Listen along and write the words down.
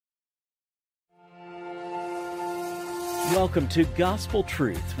Welcome to Gospel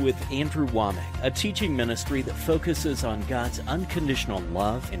Truth with Andrew Wommack, a teaching ministry that focuses on God's unconditional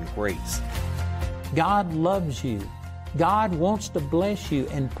love and grace. God loves you. God wants to bless you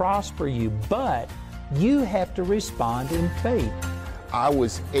and prosper you, but you have to respond in faith. I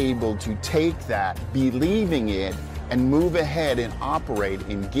was able to take that, believing it, and move ahead and operate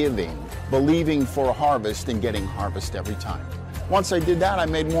in giving, believing for a harvest and getting harvest every time. Once I did that, I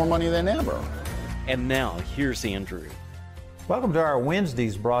made more money than ever. And now, here's Andrew. Welcome to our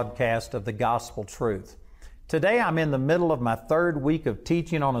Wednesday's broadcast of the Gospel Truth. Today I'm in the middle of my third week of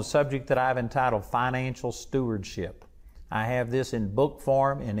teaching on a subject that I've entitled Financial Stewardship. I have this in book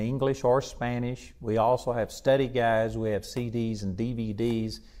form in English or Spanish. We also have study guides, we have CDs and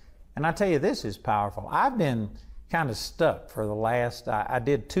DVDs. And I tell you, this is powerful. I've been kind of stuck for the last, I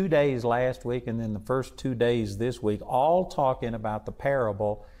did 2 days last week and then the first 2 days this week, all talking about the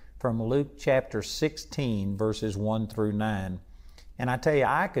parable from Luke chapter 16, verses 1 through 9. And I tell you,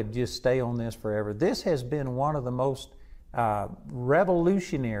 I could just stay on this forever. This has been one of the most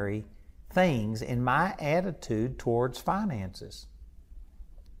revolutionary things in my attitude towards finances.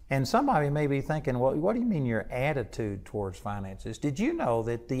 And somebody may be thinking, well, what do you mean your attitude towards finances? Did you know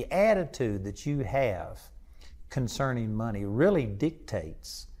that the attitude that you have concerning money really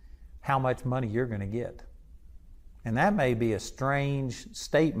dictates how much money you're going to get? And that may be a strange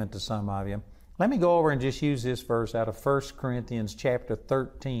statement to some of you. Let me go over and just use this verse out of 1 Corinthians chapter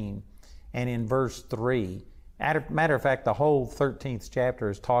 13 and in verse 3. Matter of fact, the whole 13th chapter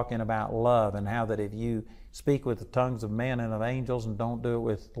is talking about love and how that if you speak with the tongues of men and of angels and don't do it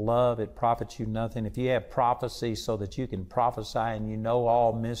with love, it profits you nothing. If you have prophecy so that you can prophesy and you know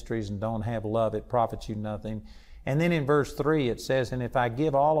all mysteries and don't have love, it profits you nothing. And then in verse 3 it says, and if I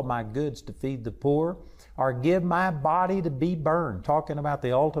give all of my goods to feed the poor, or give my body to be burned, talking about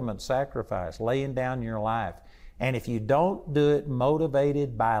the ultimate sacrifice, laying down your life. And if you don't do it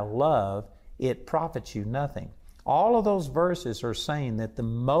motivated by love, it profits you nothing. All of those verses are saying that the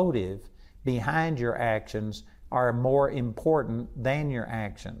motive behind your actions are more important than your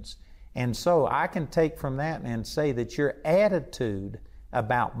actions. And so I can take from that and say that your attitude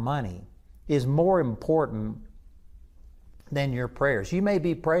about money is more important than your prayers. You may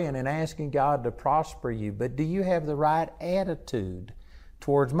be praying and asking God to prosper you, but do you have the right attitude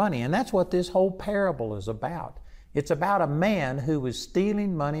towards money? And that's what this whole parable is about. It's about a man who was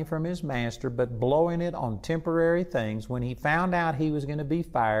stealing money from his master, but blowing it on temporary things. When he found out he was going to be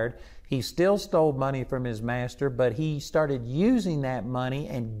fired, he still stole money from his master, but he started using that money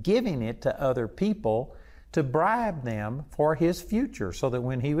and giving it to other people to bribe them for his future, so that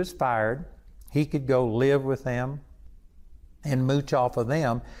when he was fired, he could go live with them and mooch off of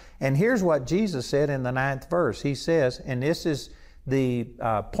them. And here's what Jesus said in the 9th verse. He says, and this is the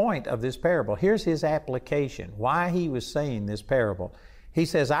point of this parable. Here's his application, why he was saying this parable. He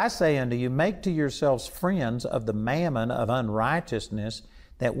says, I say unto you, make to yourselves friends of the mammon of unrighteousness,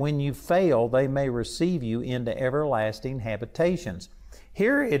 that when you fail, they may receive you into everlasting habitations.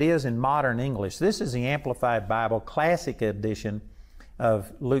 Here it is in modern English. This is the Amplified Bible Classic Edition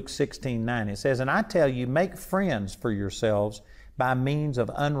of Luke 16:9. It says, and I tell you, make friends for yourselves by means of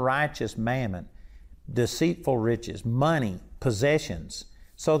unrighteous mammon, deceitful riches, money, possessions,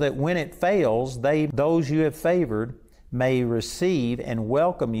 so that when it fails, those you have favored, may receive and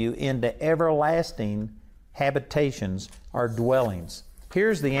welcome you into everlasting habitations or dwellings.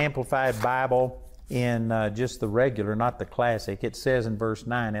 Here's the Amplified Bible in just the regular, not the classic. It says in verse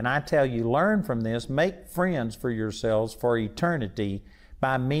 9, and I tell you, learn from this, make friends for yourselves for eternity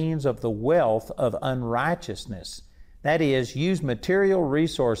by means of the wealth of unrighteousness. That is, use material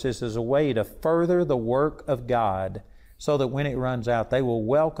resources as a way to further the work of God, so that when it runs out, they will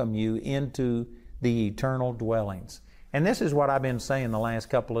welcome you into the eternal dwellings. And this is what I've been saying the last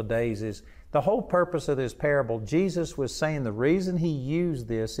couple of days is the whole purpose of this parable. Jesus was saying the reason he used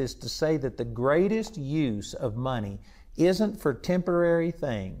this is to say that the greatest use of money isn't for temporary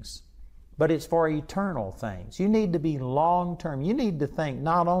things, but it's for eternal things. You need to be long-term. You need to think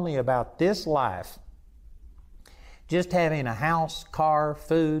not only about this life, just having a house, car,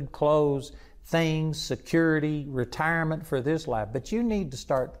 food, clothes, things, security, retirement for this life, but you need to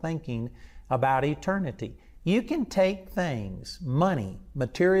start thinking about eternity. You can take things, money,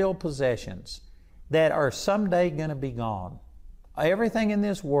 material possessions, that are someday going to be gone. Everything in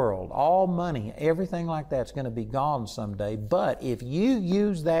this world, all money, everything like that's going to be gone someday. But if you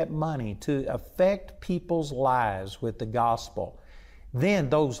use that money to affect people's lives with the gospel,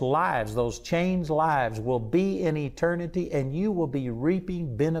 then those lives, those changed lives will be in eternity, and you will be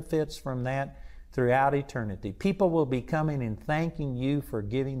reaping benefits from that throughout eternity. People will be coming and thanking you for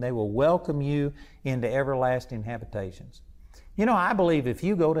giving. They will welcome you into everlasting habitations. You know, I believe if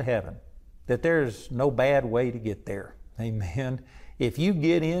you go to heaven, that there's no bad way to get there. Amen. If you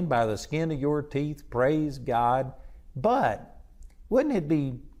get in by the skin of your teeth, praise God. But wouldn't it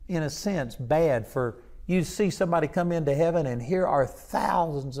be, in a sense, bad for you to see somebody come into heaven and here are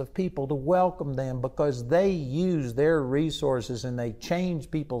thousands of people to welcome them because they use their resources and they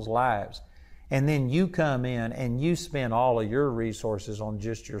change people's lives. And then you come in and you spend all of your resources on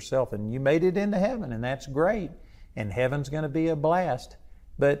just yourself and you made it into heaven, and that's great. And heaven's going to be a blast.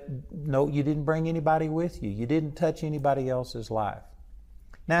 But no, you didn't bring anybody with you. You didn't touch anybody else's life.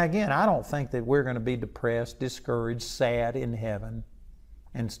 Now again, I don't think that we're going to be depressed, discouraged, sad in heaven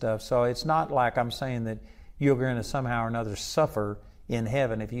and stuff. So it's not like I'm saying that you're going to somehow or another suffer in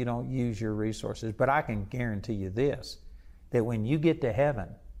heaven if you don't use your resources. But I can guarantee you this, that when you get to heaven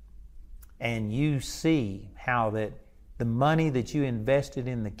and you see how that the money that you invested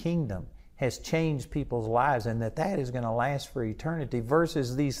in the kingdom has changed people's lives and that is going to last for eternity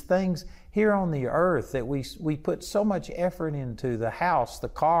versus these things here on the earth that we put so much effort into, the house, the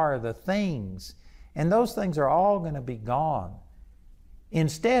car, the things, and those things are all going to be gone.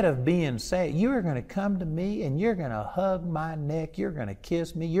 Instead of being sad, you are going to come to me and you're going to hug my neck, you're going to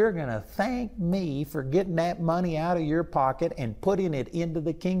kiss me, you're going to thank me for getting that money out of your pocket and putting it into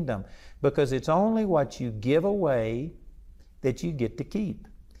the kingdom, because it's only what you give away that you get to keep.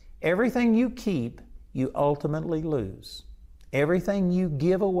 Everything you keep, you ultimately lose. Everything you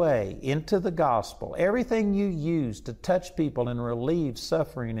give away into the gospel, everything you use to touch people and relieve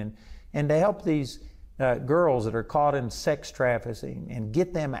suffering and to help these girls that are caught in sex trafficking and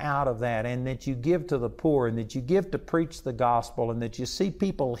get them out of that, and that you give to the poor and that you give to preach the gospel and that you see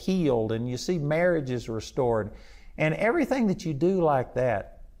people healed and you see marriages restored and everything that you do like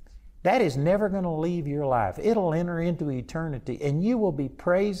that, that is never going to leave your life. It'll enter into eternity and you will be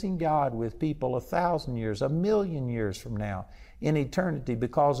praising God with people 1,000 years, 1,000,000 years from now in eternity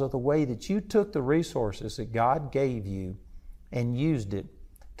because of the way that you took the resources that God gave you and used it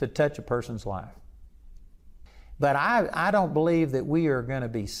to touch a person's life. But I don't believe that we are going to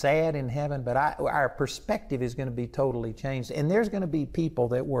be sad in heaven, but our perspective is going to be totally changed. And there's going to be people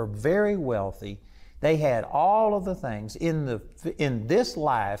that were very wealthy. They had all of the things. In this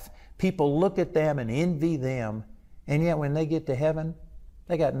life, people look at them and envy them, and yet when they get to heaven,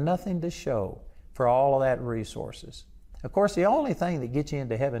 they got nothing to show for all of that resources. Of course, the only thing that gets you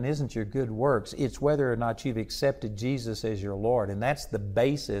into heaven isn't your good works. It's whether or not you've accepted Jesus as your Lord, and that's the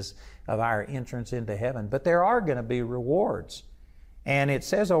basis of our entrance into heaven. But there are going to be rewards. And it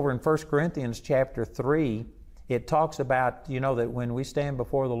says over in 1 Corinthians chapter 3, it talks about, that when we stand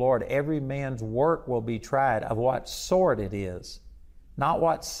before the Lord, every man's work will be tried of what sort it is. Not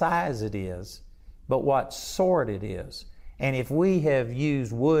what size it is, but what sort it is. And if we have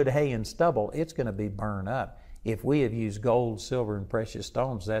used wood, hay, and stubble, it's going to be burned up. If we have used gold, silver, and precious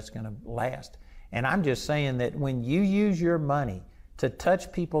stones, that's going to last. And I'm just saying that when you use your money to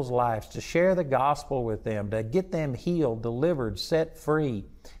touch people's lives, to share the gospel with them, to get them healed, delivered, set free,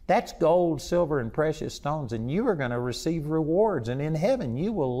 that's gold, silver, and precious stones, and you are going to receive rewards. And in heaven,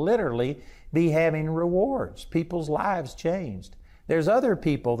 you will literally be having rewards, people's lives changed. There's other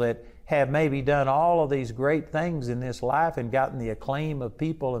people that have maybe done all of these great things in this life and gotten the acclaim of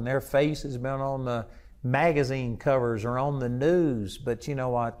people, and their face has been on the magazine covers or on the news, but you know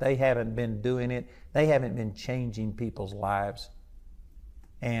what? They haven't been doing it. They haven't been changing people's lives.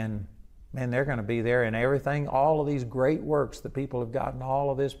 And they're going to be there, and everything, all of these great works that people have gotten, all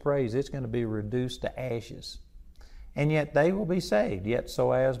of this praise, it's going to be reduced to ashes. And yet they will be saved, yet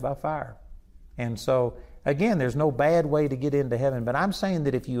so as by fire. And so, again, there's no bad way to get into heaven, but I'm saying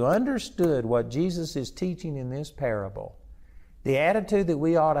that if you understood what Jesus is teaching in this parable, the attitude that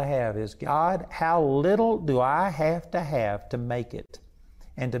we ought to have is, God, how little do I have to make it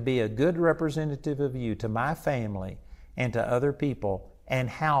and to be a good representative of you to my family and to other people, and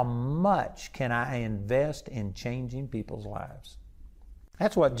how much can I invest in changing people's lives?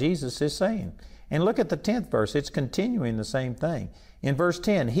 That's what Jesus is saying. And look at the 10th verse. It's continuing the same thing. In verse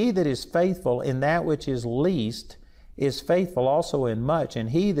 10, he that is faithful in that which is least is faithful also in much, and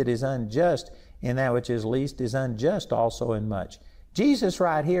he that is unjust in that which is least is unjust also in much. Jesus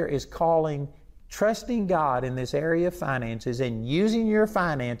right here is calling trusting God in this area of finances and using your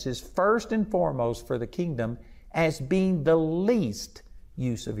finances first and foremost for the kingdom as being the least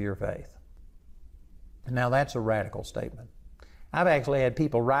use of your faith. Now that's a radical statement. I've actually had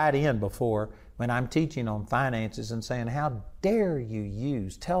people write in before when I'm teaching on finances and saying, how dare you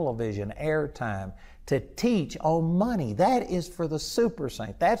use television, airtime, to teach on money. That is for the super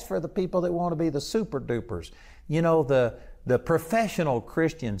saint. That's for the people that want to be the super dupers. You know, the professional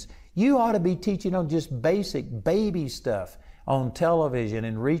Christians. You ought to be teaching on just basic baby stuff on television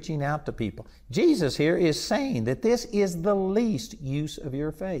and reaching out to people. Jesus here is saying that this is the least use of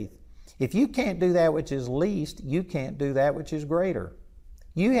your faith. If you can't do that which is least, you can't do that which is greater.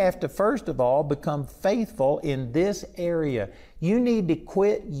 You have to first of all become faithful in this area. You need to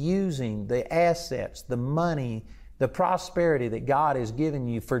quit using the assets, the money, the prosperity that God has given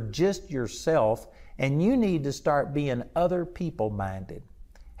you for just yourself, and you need to start being other people minded.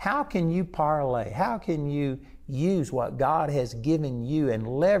 How can you parlay? How can you use what God has given you and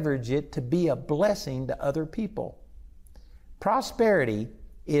leverage it to be a blessing to other people? Prosperity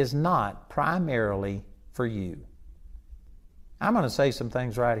is not primarily for you. I'm going to say some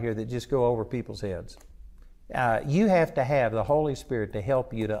things right here that just go over people's heads. You have to have the Holy Spirit to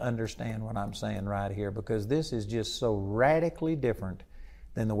help you to understand what I'm saying right here, because this is just so radically different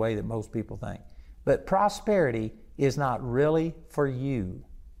than the way that most people think. But prosperity is not really for you.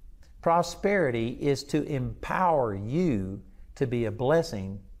 Prosperity is to empower you to be a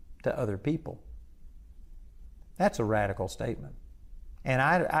blessing to other people. That's a radical statement. And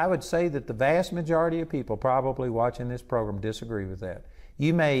I would say that the vast majority of people probably watching this program disagree with that.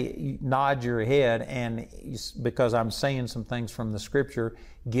 You may nod your head and, because I'm saying some things from the Scripture,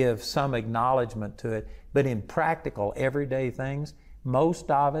 give some acknowledgement to it. But in practical, everyday things, most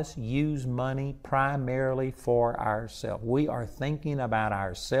of us use money primarily for ourselves. We are thinking about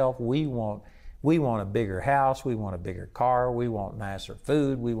ourselves. We want a bigger house. We want a bigger car. We want nicer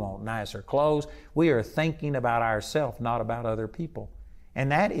food. We want nicer clothes. We are thinking about ourselves, not about other people. And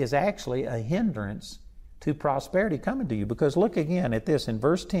that is actually a hindrance to prosperity coming to you. Because look again at this in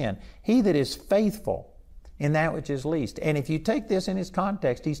verse 10. He that is faithful in that which is least. And if you take this in its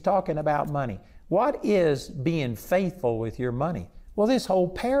context, he's talking about money. What is being faithful with your money? Well, this whole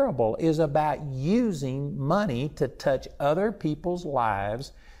parable is about using money to touch other people's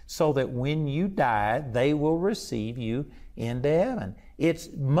lives so that when you die, they will receive you into heaven. It's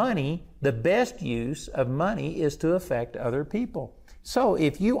money. The best use of money is to affect other people. So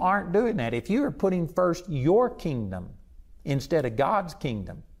if you aren't doing that, if you are putting first your kingdom instead of God's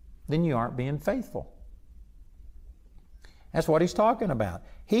kingdom, then you aren't being faithful. That's what he's talking about.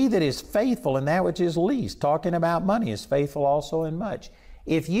 He that is faithful in that which is least, talking about money, is faithful also in much.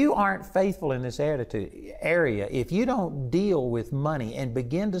 If you aren't faithful in this area, if you don't deal with money and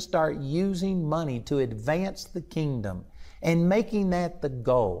begin to start using money to advance the kingdom and making that the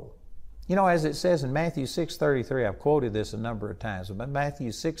goal, you know, as it says in Matthew 6:33, I've quoted this a number of times, but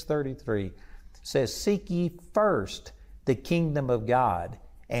Matthew 6:33 says, "Seek ye first the kingdom of God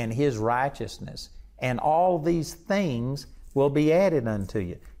and His righteousness, and all these things will be added unto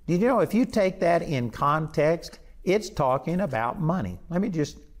you." Did you know if you take that in context, it's talking about money? Let me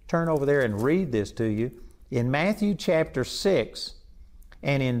just turn over there and read this to you. In Matthew chapter 6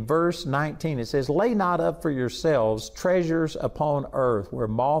 and in verse 19, it says, "Lay not up for yourselves treasures upon earth, where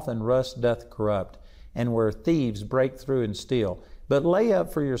moth and rust doth corrupt, and where thieves break through and steal. But lay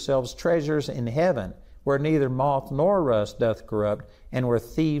up for yourselves treasures in heaven, where neither moth nor rust doth corrupt, and where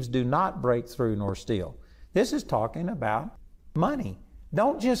thieves do not break through nor steal." This is talking about money.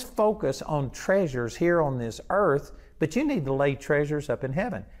 Don't just focus on treasures here on this earth, but you need to lay treasures up in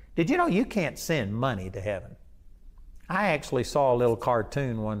heaven. Did you know you can't send money to heaven? I actually saw a little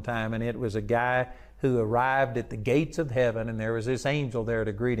cartoon one time, and it was a guy who arrived at the gates of heaven, and there was this angel there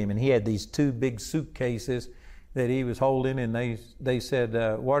to greet him, and he had these two big suitcases that he was holding, and they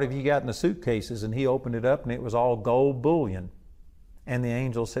said, "What have you got in the suitcases?" And he opened it up, and it was all gold bullion. And the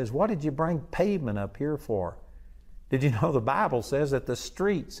angel says, "What did you bring pavement up here for?" Did you know the Bible says that the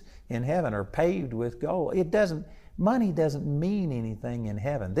streets in heaven are paved with gold? Money doesn't mean anything in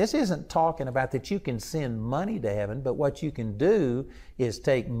heaven. This isn't talking about that you can send money to heaven, but what you can do is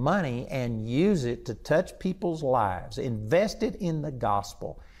take money and use it to touch people's lives, invest it in the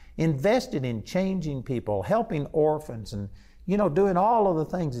gospel, invest it in changing people, helping orphans, and doing all of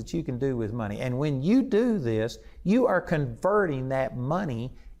the things that you can do with money. And when you do this, you are converting that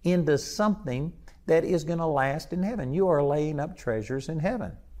money into something that is going to last in heaven. You are laying up treasures in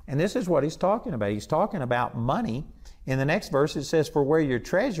heaven. And this is what he's talking about. He's talking about money. In the next verse it says, "For where your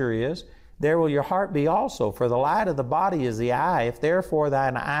treasure is, there will your heart be also. For the light of the body is the eye. If therefore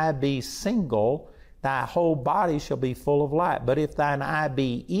thine eye be single, thy whole body shall be full of light. But if thine eye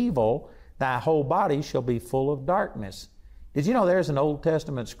be evil, thy whole body shall be full of darkness." Did you know there's an Old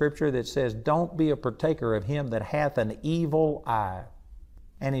Testament scripture that says, "Don't be a partaker of him that hath an evil eye"?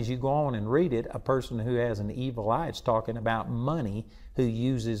 And as you go on and read it, a person who has an evil eye, it's talking about money, who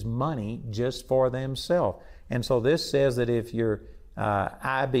uses money just for themselves. And so this says that if your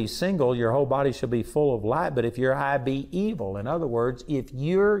eye be single, your whole body shall be full of light. But if your eye be evil, in other words, if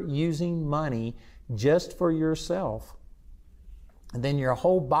you're using money just for yourself, then your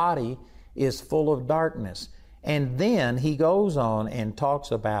whole body is full of darkness. And then he goes on and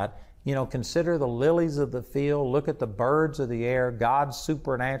talks about, consider the lilies of the field, look at the birds of the air. God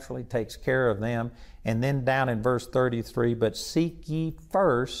supernaturally takes care of them. And then down in verse 33, but seek ye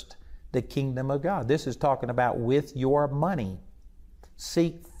first the kingdom of God. This is talking about with your money.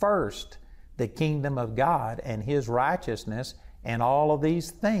 Seek first the kingdom of God and His righteousness, and all of these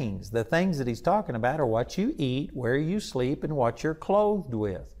things. The things that he's talking about are what you eat, where you sleep, and what you're clothed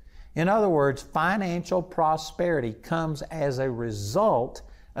with. In other words, financial prosperity comes as a result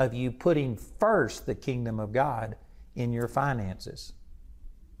of you putting first the kingdom of God in your finances.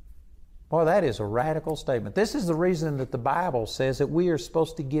 Boy, that is a radical statement. This is the reason that the Bible says that we are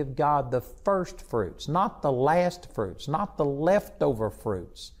supposed to give God the first fruits, not the last fruits, not the leftover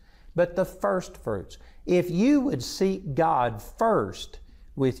fruits, but the first fruits. If you would seek God first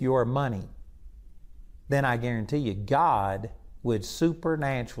with your money, then I guarantee you God would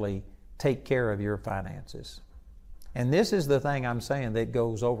supernaturally take care of your finances. And this is the thing I'm saying that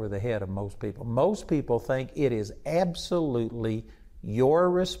goes over the head of most people. Most people think it is absolutely your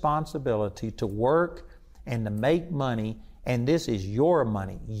responsibility to work and to make money, and this is your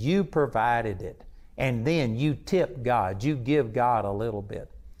money. You provided it. And then you tip God. You give God a little bit.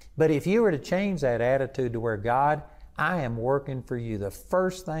 But if you were to change that attitude to where, God, I am working for you. The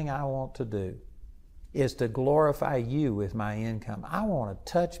first thing I want to do is to glorify you with my income. I want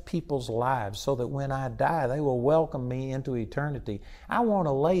to touch people's lives so that when I die, they will welcome me into eternity. I want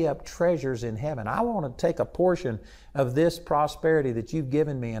to lay up treasures in heaven. I want to take a portion of this prosperity that you've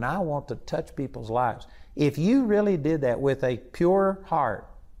given me, and I want to touch people's lives. If you really did that with a pure heart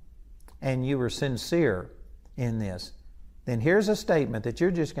and you were sincere in this, then here's a statement that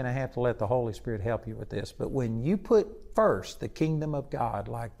you're just going to have to let the Holy Spirit help you with this. But when you put first the kingdom of God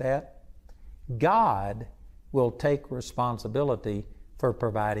like that, God will take responsibility for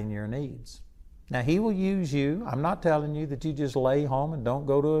providing your needs. Now, He will use you. I'm not telling you that you just lay home and don't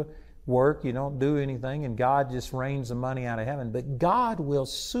go to work, you don't do anything, and God just rains the money out of heaven. But God will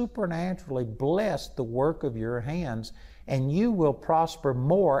supernaturally bless the work of your hands, and you will prosper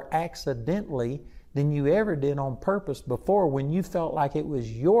more accidentally than you ever did on purpose before, when you felt like it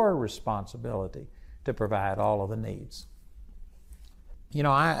was your responsibility to provide all of the needs.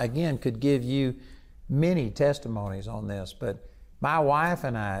 I, again, could give you many testimonies on this, but my wife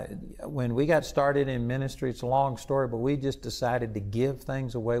and I, when we got started in ministry, it's a long story, but we just decided to give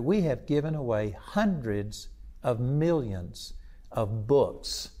things away. We have given away hundreds of millions of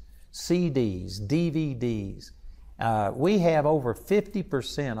books, CDs, DVDs. We have over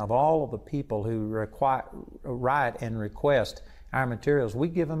 50% of all of the people who write and request our materials. We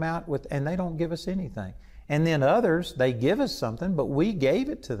give them out and they don't give us anything. And then others, they give us something, but we gave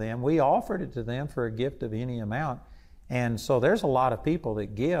it to them. We offered it to them for a gift of any amount. And so there's a lot of people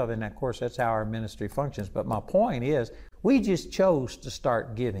that give, and of course that's how our ministry functions. But my point is, we just chose to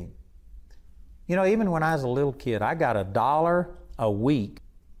start giving. Even when I was a little kid, I got $1 a week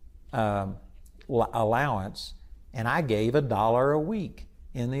allowance, and I gave $1 a week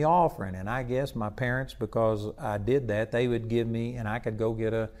in the offering. And I guess my parents, because I did that, they would give me, and I could go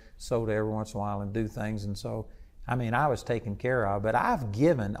get a soda every once in a while and do things. And so, I was taken care of. But I've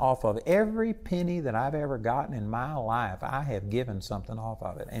given off of every penny that I've ever gotten in my life. I have given something off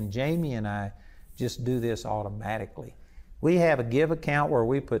of it. And Jamie and I just do this automatically. We have a give account where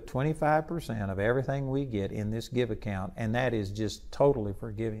we put 25% of everything we get in this give account, and that is just totally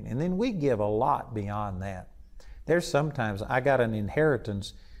for giving. And then we give a lot beyond that. There's sometimes, I got an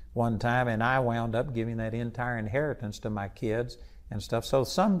inheritance one time, and I wound up giving that entire inheritance to my kids and stuff. So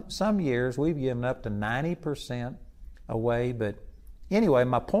some years we've given up to 90% away. But anyway,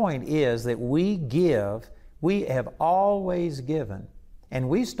 my point is that we have always given. And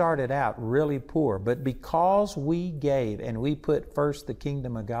we started out really poor, but because we gave and we put first the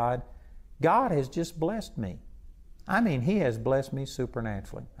kingdom of God, God has just blessed me. He has blessed me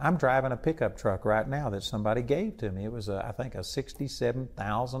supernaturally. I'm driving a pickup truck right now that somebody gave to me. It was, I think, a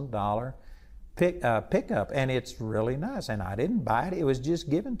 $67,000 pickup, and it's really nice. And I didn't buy it. It was just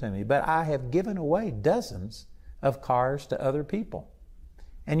given to me. But I have given away dozens of cars to other people.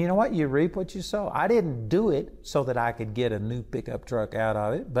 And you know what? You reap what you sow. I didn't do it so that I could get a new pickup truck out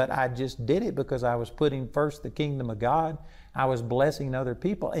of it, but I just did it because I was putting first the kingdom of God. I was blessing other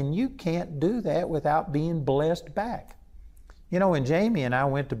people. And you can't do that without being blessed back. You know, when Jamie and I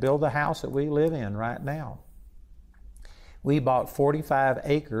went to build the house that we live in right now, we bought 45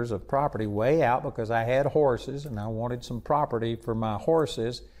 acres of property way out because I had horses and I wanted some property for my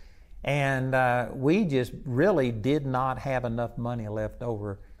horses. And we just really did not have enough money left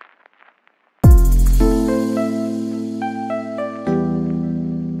over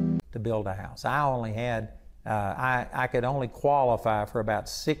to build a house. I only had, I could only qualify for about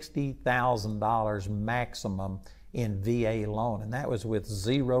 $60,000 maximum in VA loan, and that was with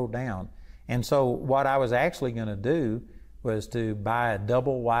zero down. And so what I was actually going to do was to buy a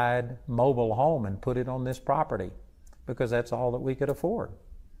double wide mobile home and put it on this property because that's all that we could afford.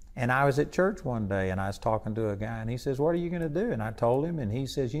 And I was at church one day and I was talking to a guy and he says, "What are you going to do?" And I told him, and he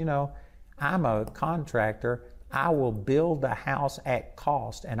says, "You know, I'm a contractor. I will build the house at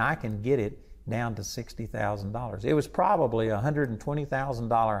cost and I can get it down to $60,000. It was probably a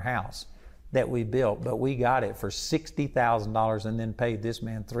 $120,000 house that we built, but we got it for $60,000 and then paid this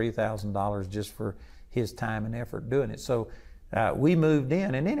man $3,000 just for his time and effort doing it. So we moved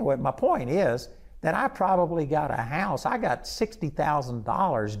in. And anyway, my point is that I probably got a house. I got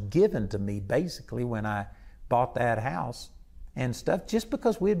 $60,000 given to me basically when I bought that house and stuff, just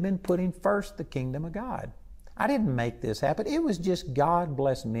because we had been putting first the kingdom of God. I didn't make this happen. It was just God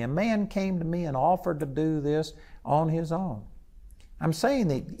blessing me. A man came to me and offered to do this on his own. I'm saying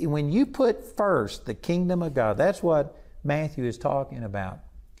that when you put first the kingdom of God, that's what Matthew is talking about,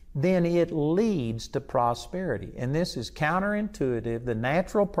 then it leads to prosperity. And this is counterintuitive. The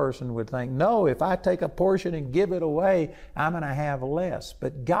natural person would think, no, if I take a portion and give it away, I'm going to have less.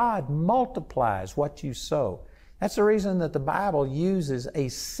 But God multiplies what you sow. That's the reason that the Bible uses a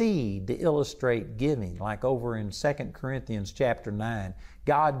seed to illustrate giving, like over in 2 Corinthians chapter 9.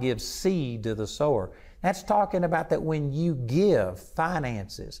 God gives seed to the sower. That's talking about that when you give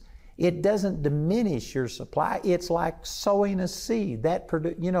finances, it doesn't diminish your supply. It's like sowing a seed.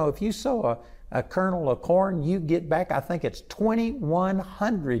 If you sow a kernel of corn, you get back, I think it's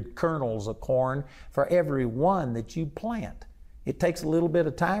 2,100 kernels of corn for every one that you plant. It takes a little bit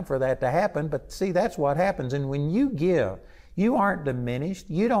of time for that to happen, but see, that's what happens. And when you give, you aren't diminished.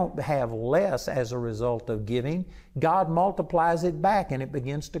 You don't have less as a result of giving. God multiplies it back and it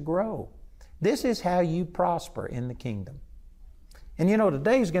begins to grow. This is how you prosper in the kingdom. And you know,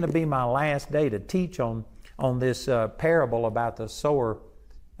 today is going to be my last day to teach on this parable about the sower,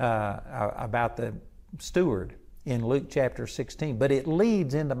 about the steward in Luke chapter 16. But it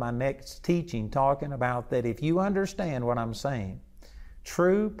leads into my next teaching, talking about that if you understand what I'm saying,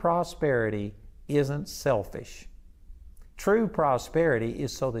 true prosperity isn't selfish. True prosperity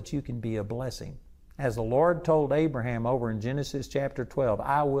is so that you can be a blessing. As the Lord told Abraham over in Genesis chapter 12,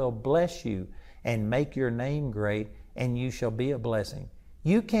 I will bless you and make your name great, and you shall be a blessing.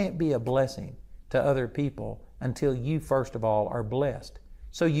 You can't be a blessing to other people until you, first of all, are blessed.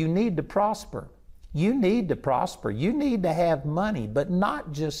 So you need to prosper. You need to prosper. You need to have money, but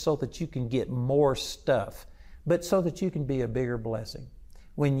not just so that you can get more stuff, but so that you can be a bigger blessing.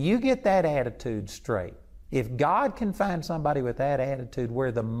 When you get that attitude straight, if God can find somebody with that attitude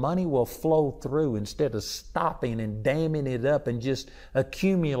where the money will flow through instead of stopping and damming it up and just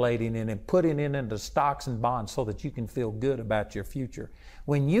accumulating it and putting it into stocks and bonds so that you can feel good about your future.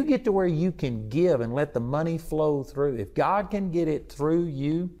 When you get to where you can give and let the money flow through, if God can get it through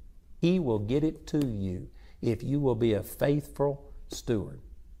you, He will get it to you if you will be a faithful steward.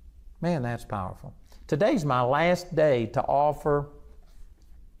 Man, that's powerful. Today's my last day to offer,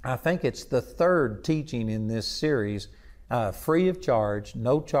 I think it's the third teaching in this series, free of charge,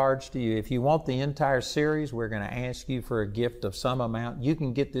 no charge to you. If you want the entire series, we're going to ask you for a gift of some amount. You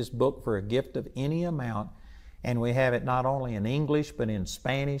can get this book for a gift of any amount, and we have it not only in English but in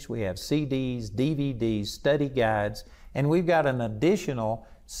Spanish. We have CDs, DVDs, study guides, and we've got an additional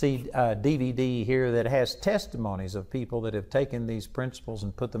DVD here that has testimonies of people that have taken these principles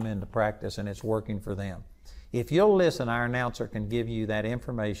and put them into practice, and it's working for them. If you'll listen, our announcer can give you that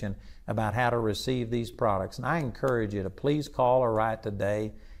information about how to receive these products. And I encourage you to please call or write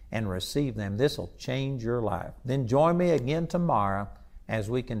today and receive them. This will change your life. Then join me again tomorrow as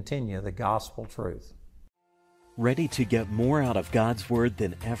we continue the gospel truth. Ready to get more out of God's Word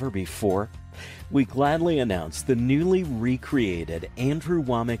than ever before? We gladly announce the newly recreated Andrew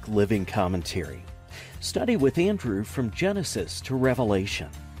Wommack Living Commentary. Study with Andrew from Genesis to Revelation.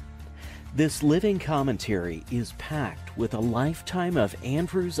 This living commentary is packed with a lifetime of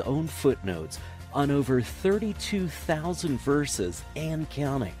Andrew's own footnotes on over 32,000 verses and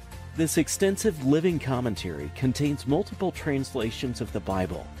counting. This extensive living commentary contains multiple translations of the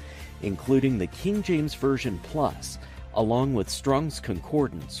Bible, including the King James Version Plus, along with Strong's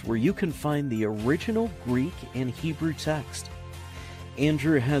Concordance, where you can find the original Greek and Hebrew text.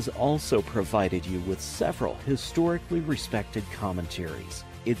 Andrew has also provided you with several historically respected commentaries.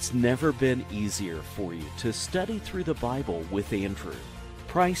 It's never been easier for you to study through the Bible with Andrew.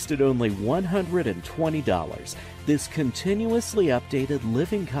 Priced at only $120, this continuously updated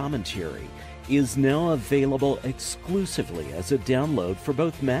living commentary is now available exclusively as a download for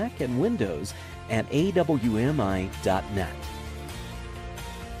both Mac and Windows at awmi.net.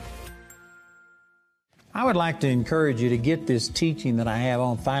 I would like to encourage you to get this teaching that I have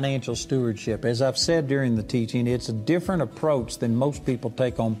on financial stewardship. As I've said during the teaching, it's a different approach than most people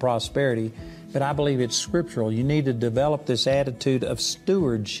take on prosperity, but I believe it's scriptural. You need to develop this attitude of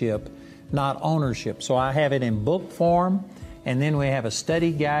stewardship, not ownership. So I have it in book form, and then we have a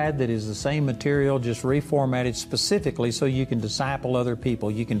study guide that is the same material, just reformatted specifically so you can disciple other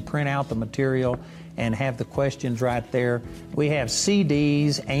people. You can print out the material and have the questions right there. We have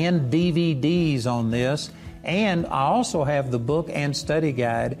CDs and DVDs on this, and I also have the book and study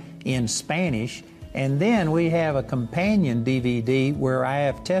guide in Spanish. And then we have a companion DVD where I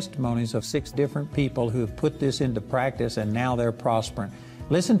have testimonies of 6 different people who have put this into practice and now they're prospering.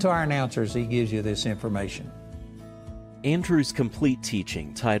 Listen to our announcer as he gives you this information. Andrew's complete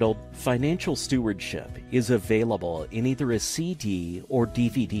teaching, titled Financial Stewardship, is available in either a CD or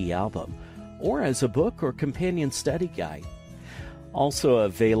DVD album, or as a book or companion study guide. Also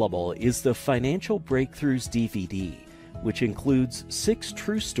available is the Financial Breakthroughs DVD, which includes 6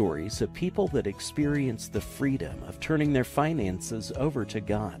 true stories of people that experienced the freedom of turning their finances over to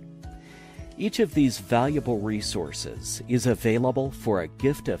God. Each of these valuable resources is available for a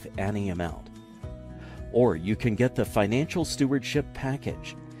gift of any amount. Or you can get the Financial Stewardship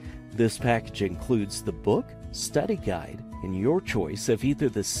Package. This package includes the book, study guide, and your choice of either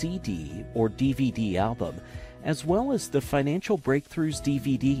the CD or DVD album, as well as the Financial Breakthroughs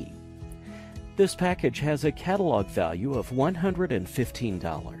DVD. This package has a catalog value of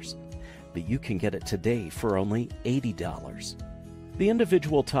 $115, but you can get it today for only $80. The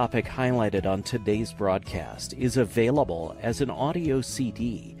individual topic highlighted on today's broadcast is available as an audio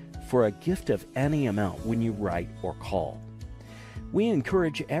CD for a gift of any amount when you write or call. We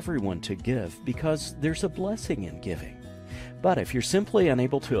encourage everyone to give because there's a blessing in giving. But if you're simply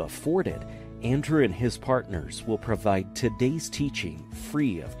unable to afford it, Andrew and his partners will provide today's teaching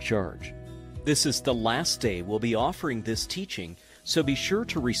free of charge. This is the last day we'll be offering this teaching, so be sure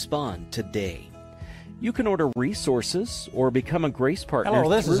to respond today. You can order resources or become a grace partner. Hello,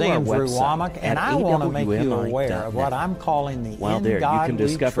 this is Andrew Wommack, and I want to make you awmi.net. aware of what I'm calling the While In there, God you can We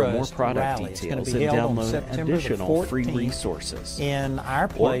discover more Trust product rally. It's going details to be and held on download September additional the 14th free resources. in our Or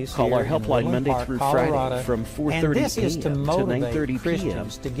place call our here in helpline Woodland Monday Park, through Colorado. Friday from 4:30 And this is to a.m. to motivate 9:30 p.m.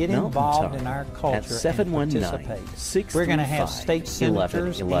 Christians to get Mountain involved Time in our at culture and participate. We're going to have state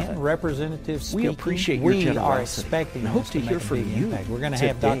senators 1111. and representatives speaking. We appreciate your We are generosity expecting and hope this to make hear a from big you impact. We're going to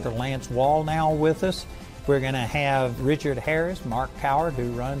have today. Dr. Lance Wallnow with us. We're going to have Richard Harris, Mark Coward,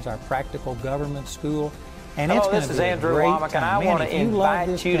 who runs our Practical Government School. And Hello, it's going this to is be Andrew a great Wommack, and time. I Man, want if to you love invite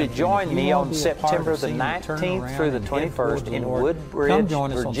this you to country, join if you me want on to be a part September of the seeing it turn 19th around through the and head toward 21st the in Lord. Woodbridge, Come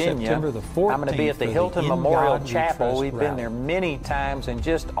join us on Virginia. September the 14th. I'm going to be at the for Hilton In Memorial God We Chapel. Trust We've been rally. there many times and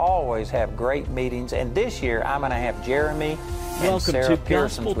just always have great meetings. And this year, I'm going to have Jeremy and Welcome Sarah to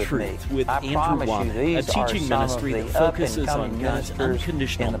Pearsons Gospel with Truth me. with I Andrew promise you, Wommack, these a are teaching some ministry of that the focuses up-and-coming on God's ministers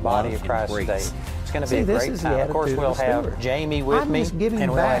unconditional in the body love of and Christ today. grace. It's going to be See, a this great is the time. Of course, attitude we'll of a have steward. Jamie with I'm me, just giving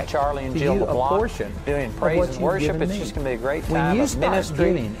and we'll back have Charlie and to Jill you a LeBlanc portion doing of praise what and you've worship. given It's me. just going to be a great When time you of start ministry,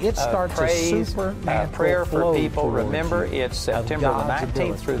 giving, it starts a praise, supernatural prayer for flow people. towards Remember, you it's of September the God's 19th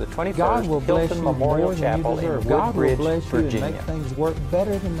ability. through the 21st, God will bless Hilton you Memorial more than you Chapel in deserve. God will Woodbridge, bless you and Virginia. make things work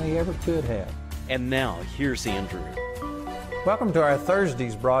better than they ever could have. And now, here's Andrew. Welcome to our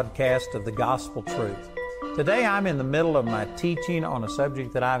Thursday's broadcast of the Gospel Truth. Today I'm in the middle of my teaching on a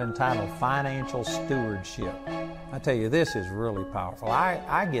subject that I've entitled Financial Stewardship. I tell you, this is really powerful.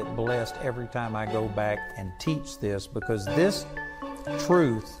 I get blessed every time I go back and teach this because this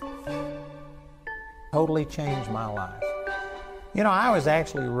truth totally changed my life. You know, I was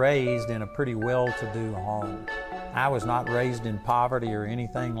actually raised in a pretty well-to-do home. I was not raised in poverty or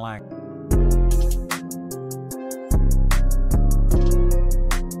anything like that.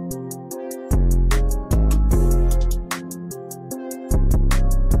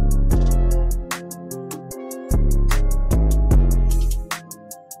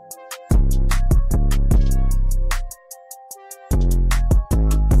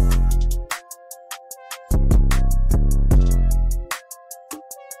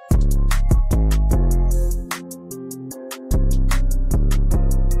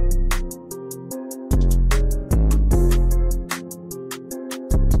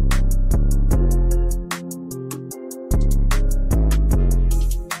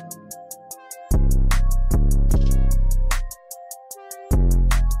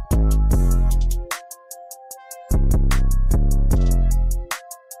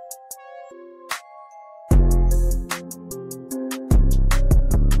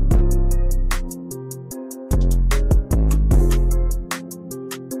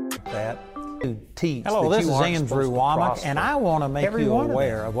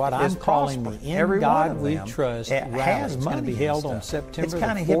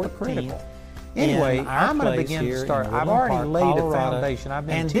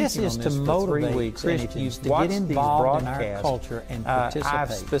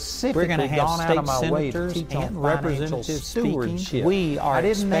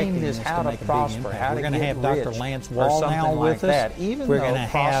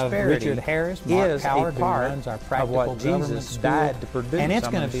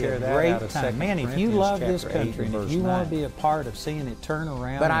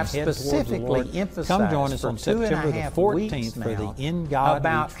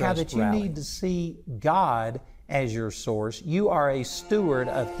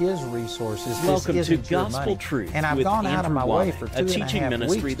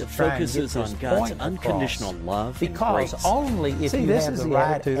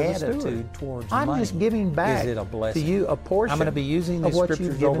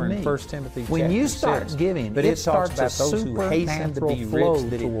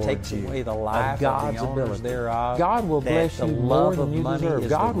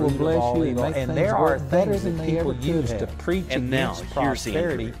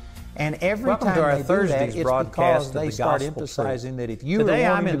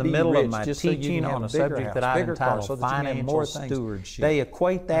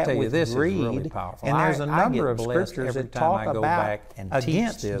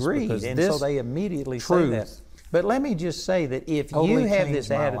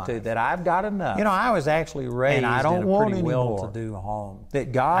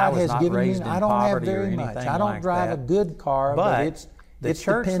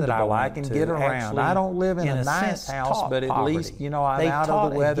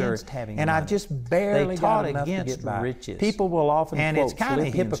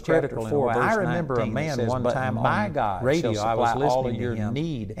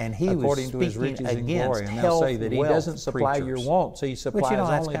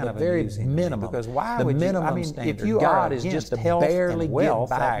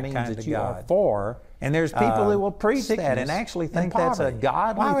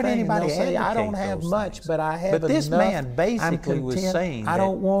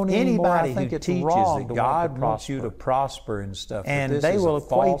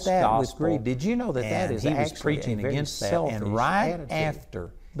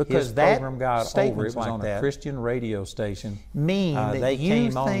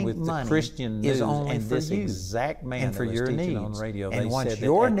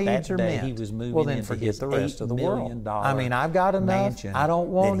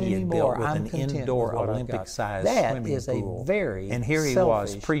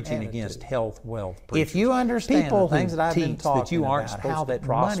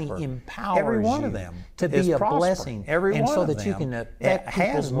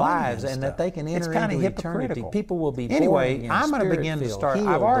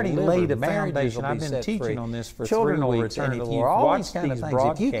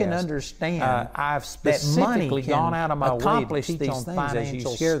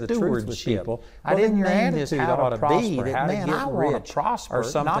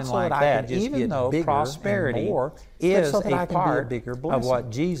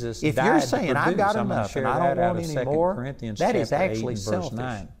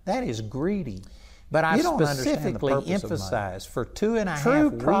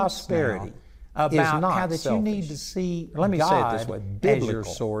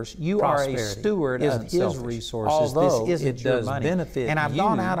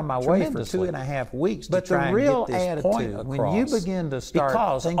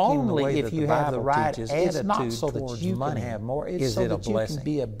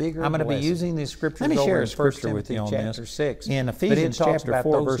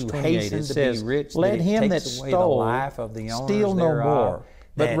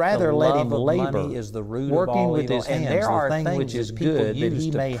 hands the thing which is good that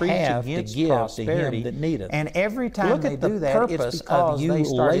he may have to give to him that needeth. And every time they do that, it's because you they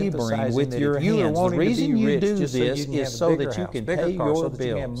start laboring with your hands. The reason you do this is so that you can pay your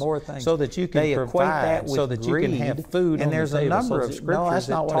bills, so that you can provide, so that you can have food on the table. And there's a number of scriptures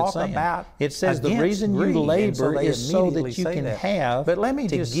that talk about it says the reason you labor is so that you can have. But let me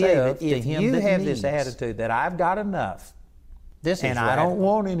just say that if you have this attitude that I've got enough,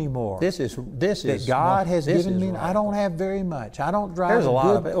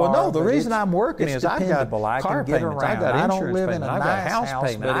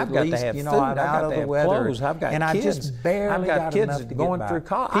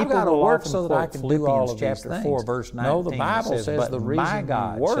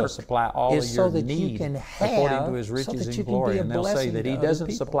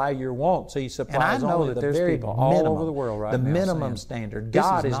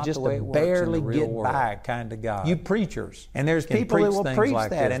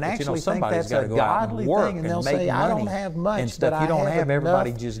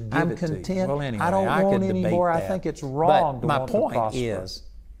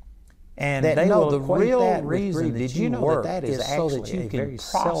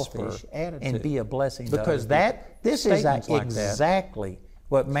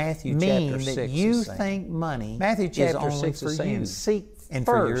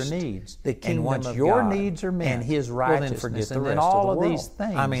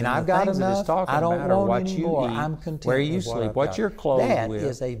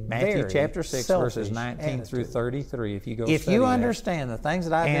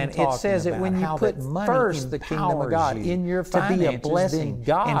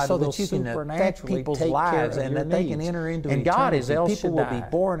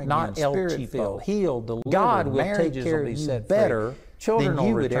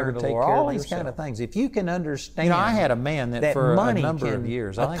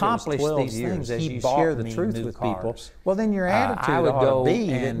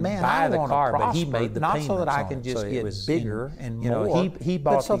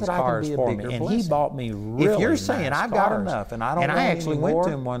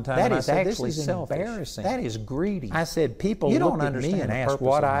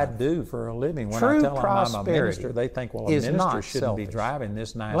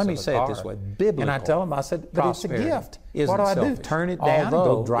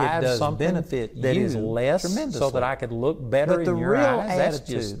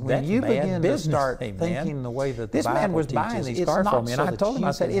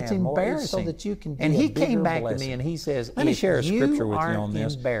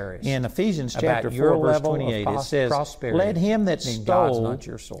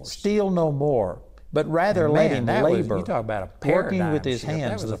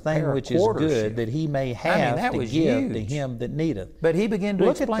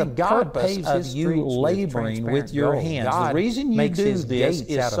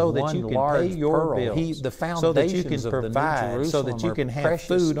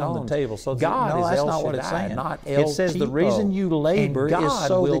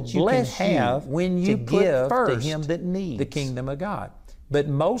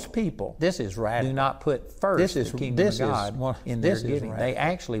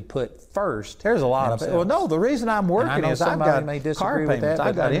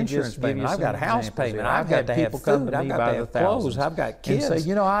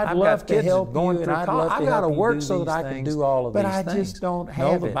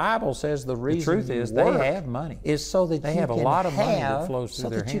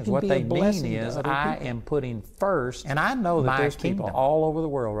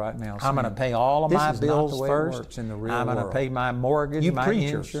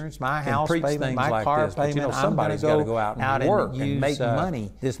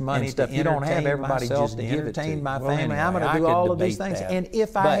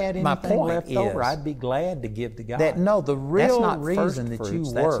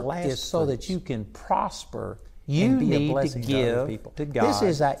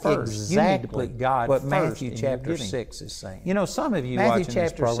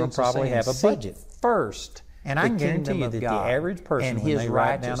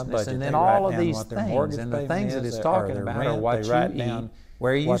 down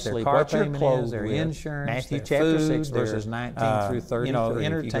where you what their sleep, car what your payment clothes, is, their with insurance, Matthew their chapter food, 6 verses their, 19 through 33. you know, if you go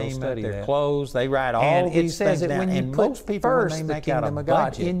entertainment, study their that. clothes. They write all And these it says things that down. when you and put most people, when first they the make out a kingdom of God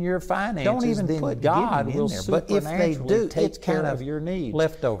budget, in your finances, don't even then put God giving will in there. But if they supernaturally do, take it's care kind of your needs.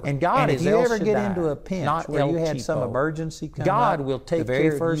 left over. And God and is if you El ever get Shaddai, into a pinch not where you El had some Cheapo. emergency come God up, will take the very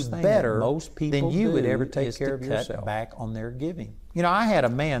care of first you thing better that most people than you would do ever take is care to of cut yourself. back on their giving. You know, I had a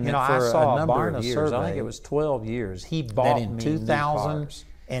man that I for saw a number of years, I think it was 12 years, he bought in me 2008,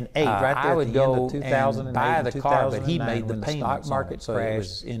 right there I at would the go end of 2008 and buy the car, but he 2009 made the when payments stock market on it. So it crashed,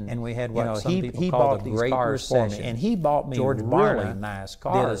 was and we had what some people he call bought the these Great cars for me, Recession. and he bought me George really Barna nice did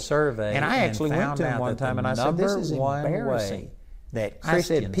cars. a survey, and I actually went to him one time, and I said, "This is one embarrassing."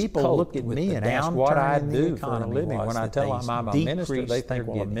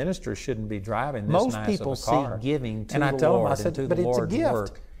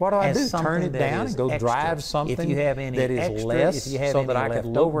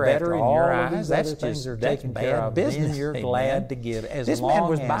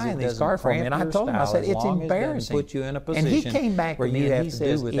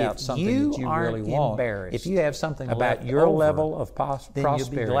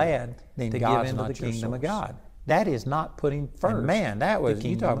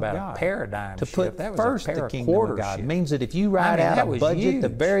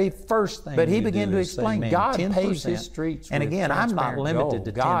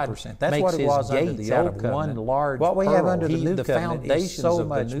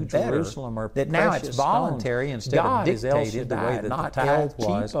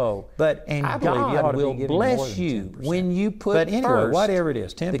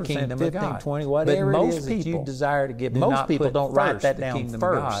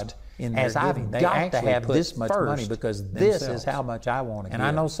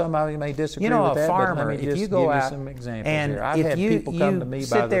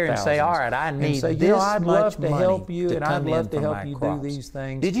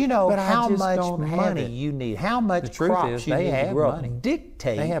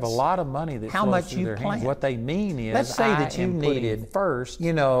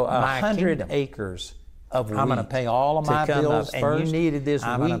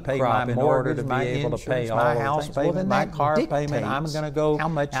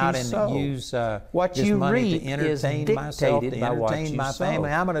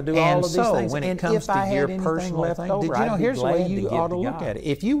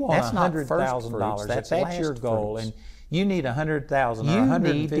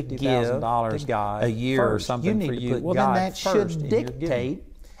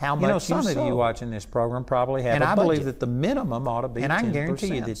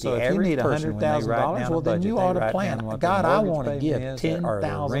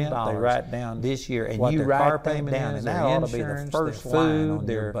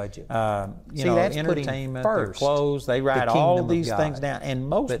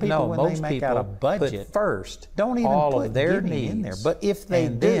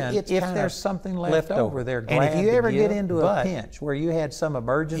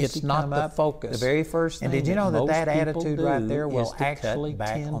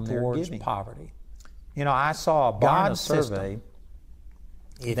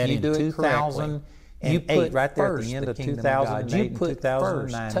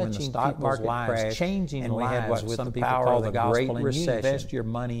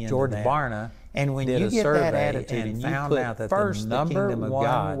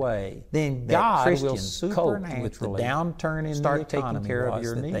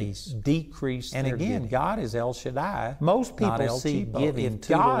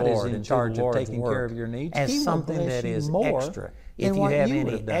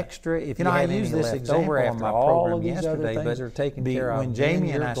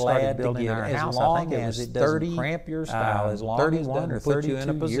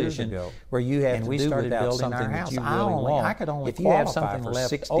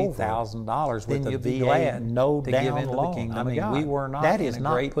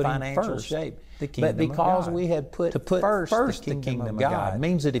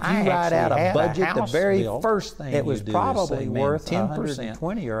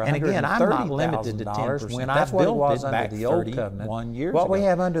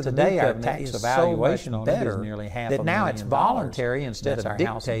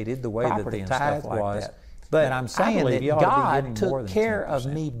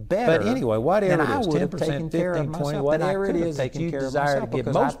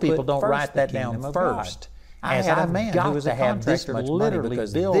 trust as a man who was a contractor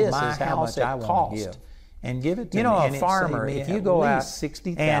literally build my house at cost and give it to me. You know, a And it farmer, saved me if you at go out least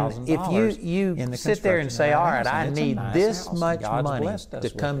 $60,000 and if you in the sit there and construction say, of all my right, house, I and it's a need nice this house, much God's money blessed us to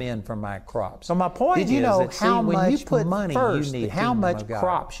with come it. in from my crops. So my point Did you is know that, how when much you put money first you need, the how kingdom much of God,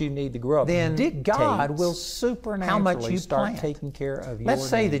 crops you need to grow up, then God dictates will supernaturally how much you start plant. taking care of your Let's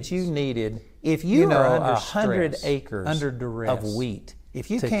say needs. that you needed, If you know, are under 100 stress, acres under duress, of wheat if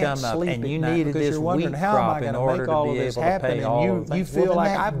you to can't come up sleep and at you night needed because this you're wondering, wheat how am I crop in gonna order make to all be of this able to happen, pay and all you the things, feel well, like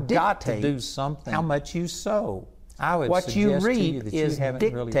then that I've got to dictates do something how much you sow.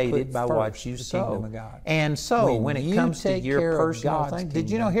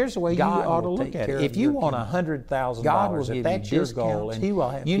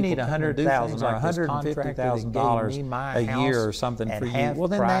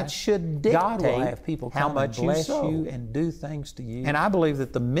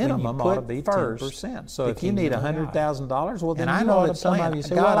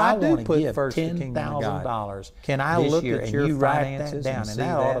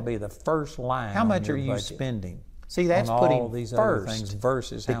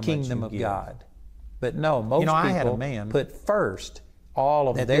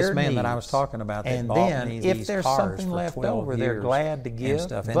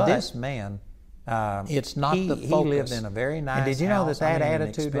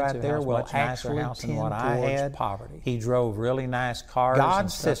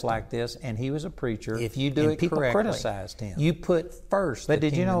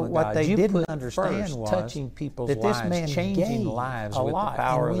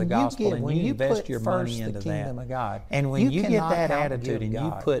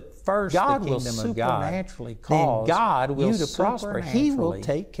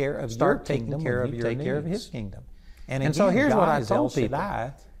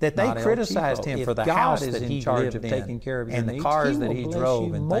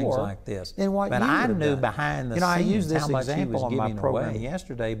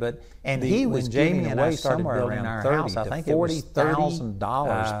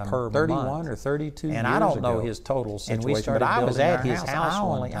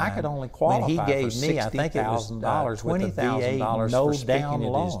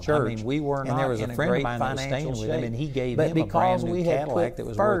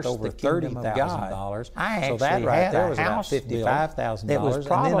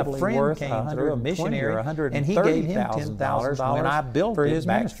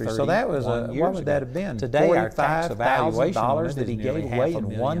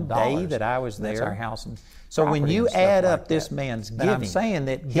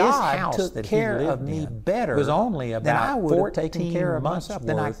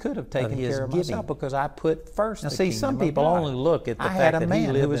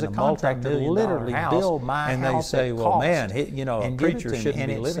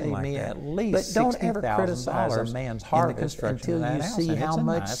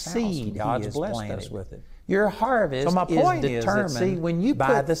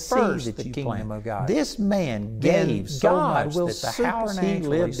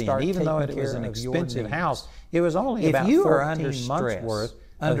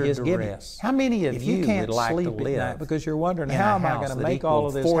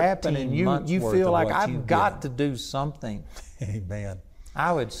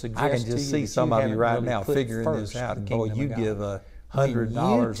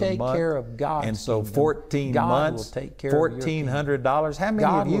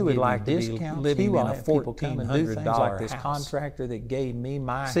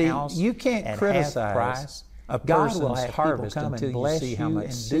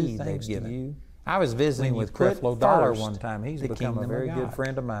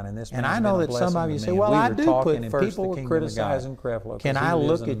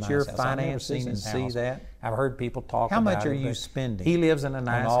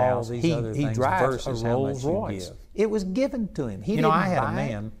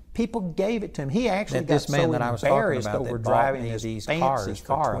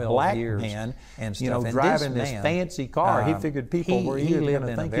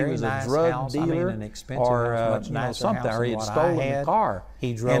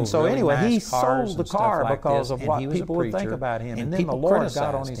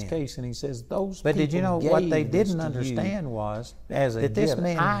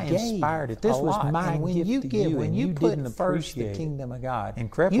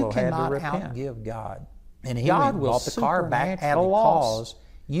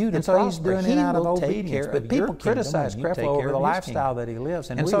 convenience, care but of people your criticize kingdom, and you take Creflo care over the of his lifestyle kingdom. that he lives.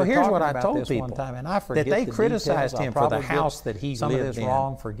 And And we so were here's talking what I about told this people one time, and I that forget they the criticized details. I'll him for the probably house get that he some of lived this in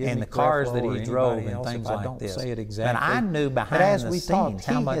wrong. Forgive and me, the cars Creflo that or he drove anybody and else things if I like don't this. say it And exactly. I knew But behind as the we scenes talked,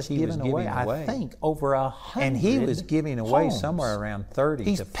 how he much has he was given giving away, away. I think, over 100 And he was giving away homes. somewhere around $30,000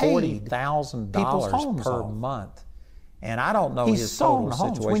 He's to paid $40,000 people's homes per off. month.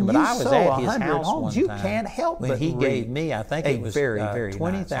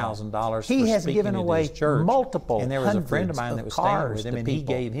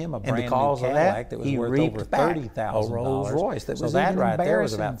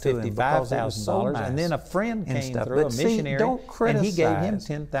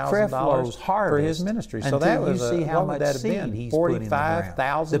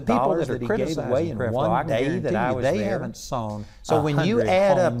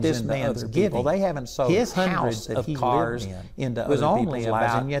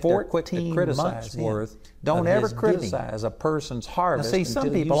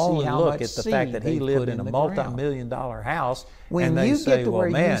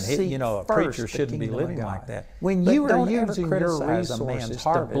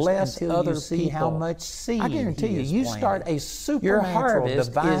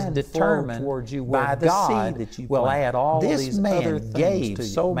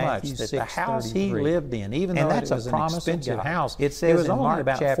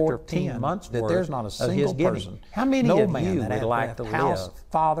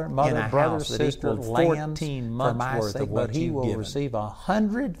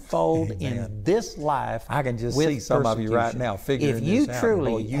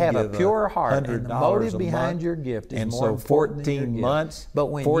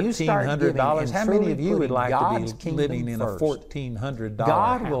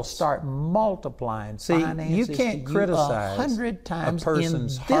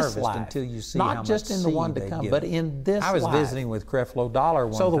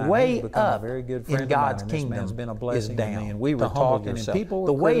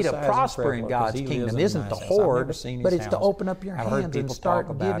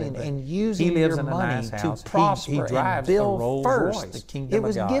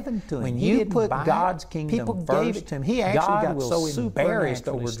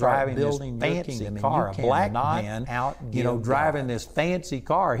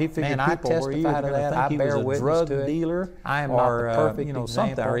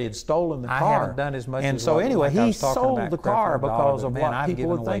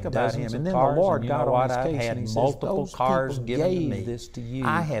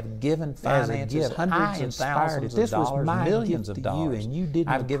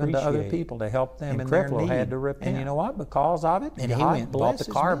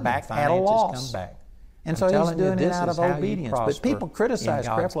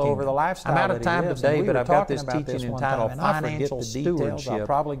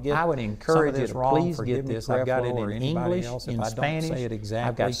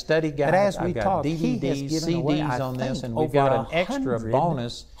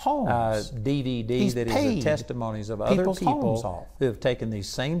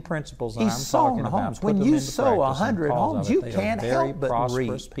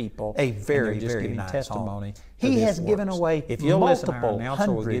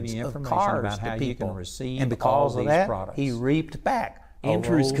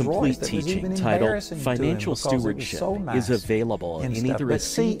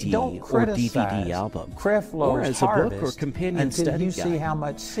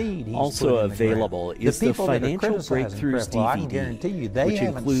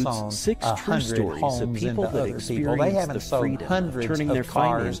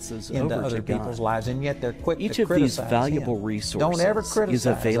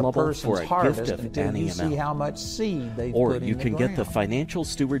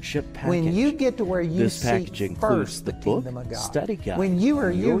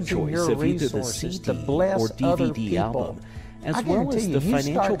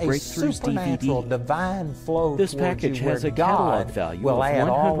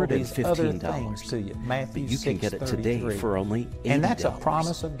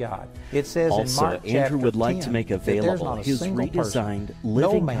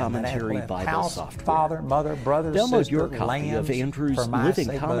 download your sister copy of lambs Andrew's for my Living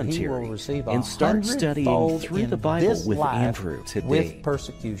sake, but he will Commentary receive and start studying 100-fold through the in Bible this with life Andrew today. with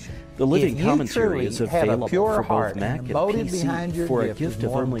persecution. The Living If you Commentary truly is have a available pure for heart both Mac and and the motive behind PC your for a gift gift is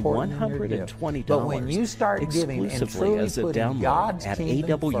of more only important than your gift. $120 But when you start giving and exclusively truly as a putting download God's at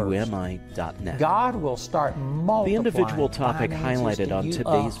kingdom first, awmi.net. God will start multiplying The individual topic finances highlighted to on you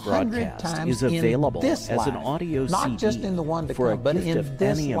today's 100 broadcast times is available in this as an life. audio Not CD just in the one to for come, a but gift in of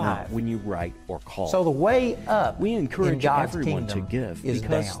this any life. amount when you write or call. So the way up We in encourage God's everyone to kingdom give is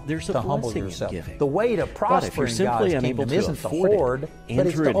because down, there's a to humble blessing in yourself. giving. The way to But if prosper you're in simply God's unable kingdom to isn't to afford it, hoard, but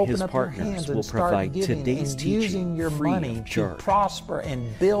it's Andrew to and open his up your partners hands will and start provide giving today's and teaching using your free money to charge. prosper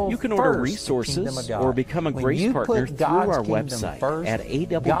and build You can order first the kingdom of resources God. or become a When grace you partner put through God's our kingdom website first, at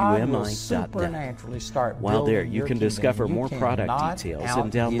God will awmi.net. supernaturally start While there, building you your can kingdom. discover You more product cannot details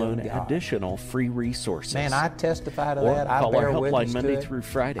and outgive download God. additional free resources. Man, I testify to Or that. I call our bear helpline witness Monday to it. through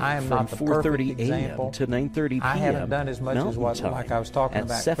Friday I am from not the 4:30 perfect a.m. example. to 9:30 p.m. I haven't done as much as Mountain what, Time like I was talking at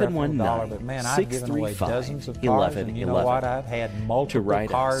about, creflo dollar, but man, I've given away 719-635-1111. dozens of cars, and you know what? I've had To multiple write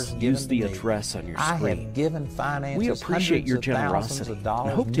cars us, given use to the me. address on your I screen. have given finances, We appreciate your hundreds of thousands generosity of dollars,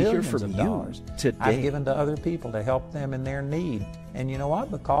 and hope to hear millions from of you dollars. today. I've given to other people to help them in their need. And you know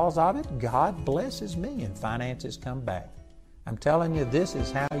what? Because of it, God blesses me and finances come back. I'm telling you, this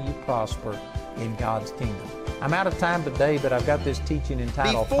is how you prosper in God's kingdom. I'm out of time today, but I've got this teaching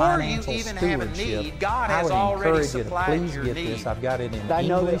entitled Financial Stewardship. I would encourage you to please get this. I've got it in English, I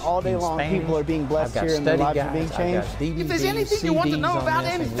know that all day in long Spanish. people are being blessed I've got here and their study lives are being guides. changed. I've got DVDs, If there's anything you want to CDs know on about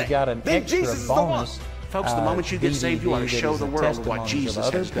this, and anything, we've got an then extra Jesus is the one. bonus. Folks, the moment you get saved, you ought to DVD show that the is world what testimonies Jesus of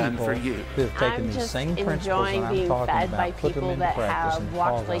other has done people for you. who have taken I'm these just same principles enjoying that I'm being talking fed about, by put them people into that practice, have and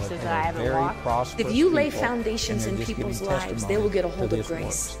walked cause of it, places and that I they're haven't very walked. prosperous If you lay people, foundations and in they're just people's giving lives, they will get a testimony hold to of this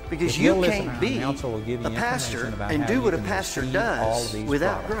grace. work. Because If you you'll listen, can't our be announcer will give you a pastor information about and how do you what a can pastor receive all of does these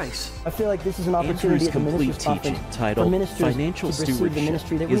without products. grace. I feel like this is an Andrew's opportunity at the complete ministers' teaching conference for titled ministers Financial to receive the Stewardship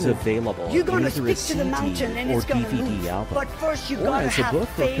ministry that we is need. available You're in going to either a speak to the CD mountain and or it's going to DVD move. album, But first you or got to as a have book or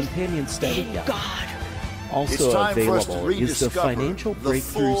faith companion study in guide. God. Also It's time for us to available is the rediscover Financial the Breakthroughs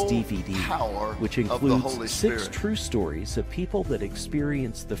full DVD, power which of the includes Holy 6 Spirit. true stories of people that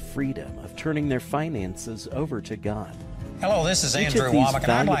experience the freedom of turning their finances over to God. Hello, this is Each Andrew of these Wommack,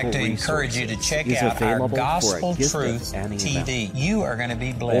 and I'd like to valuable encourage you to resources check is out our available for a Gospel gift of Truth any TV. amount. You are going to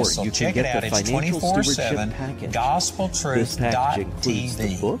be Or blessed, so you can check it get out. the It's Financial 24/7, Stewardship package. This package includes the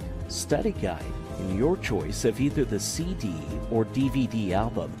gospeltruth.tv. book, study guide, and your choice of either the CD or DVD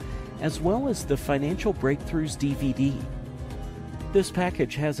album, as well as the Financial Breakthroughs DVD. This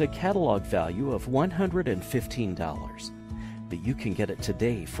package has a catalog value of $115, but you can get it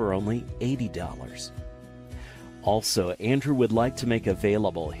today for only $80. Also, Andrew would like to make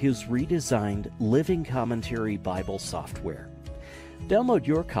available his redesigned Living Commentary Bible software. Download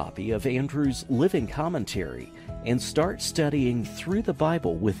your copy of Andrew's Living Commentary and start studying through the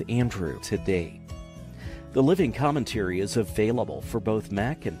Bible with Andrew today. The Living Commentary is available for both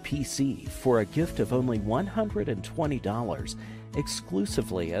Mac and PC for a gift of only $120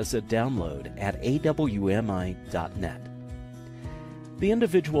 exclusively as a download at awmi.net. The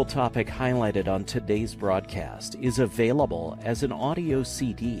individual topic highlighted on today's broadcast is available as an audio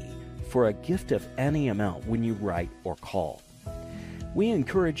CD for a gift of any amount when you write or call. We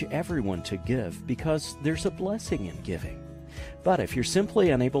encourage everyone to give because there's a blessing in giving. But if you're simply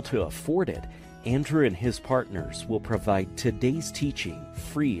unable to afford it, Andrew and his partners will provide today's teaching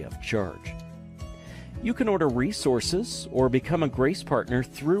free of charge. You can order resources or become a grace partner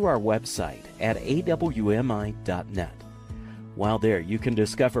through our website at awmi.net. While there, you can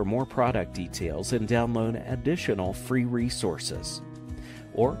discover more product details and download additional free resources.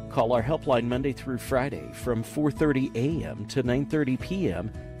 Or call our helpline Monday through Friday from 4:30 a.m. to 9:30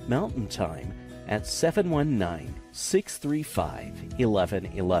 p.m. Mountain Time at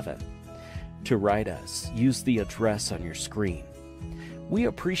 719-635-1111. To write us, use the address on your screen. We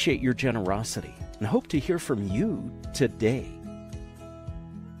appreciate your generosity and hope to hear from you today.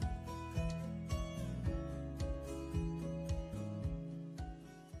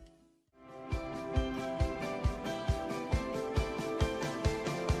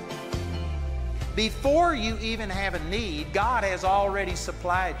 Before you even have a need, God has already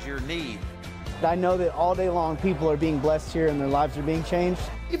supplied your need. I know that all day long people are being blessed here and their lives are being changed.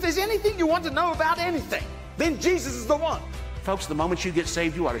 If there's anything you want to know about anything, then Jesus is the one. Folks, the moment you get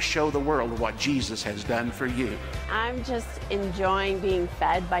saved, you ought to show the world what Jesus has done for you. I'm just enjoying being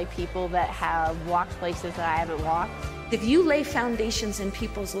fed by people that have walked places that I haven't walked. If you lay foundations in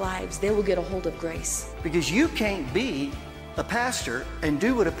people's lives, they will get a hold of grace. Because you can't be a pastor and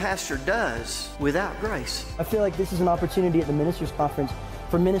do what a pastor does without grace. I feel like this is an opportunity at the ministers' conference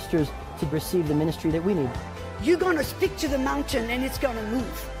for ministers to receive the ministry that we need. You're going to speak to the mountain and it's going to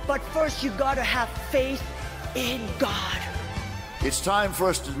move. But first you got to have faith in God. It's time for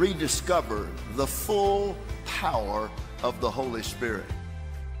us to rediscover the full power of the Holy Spirit.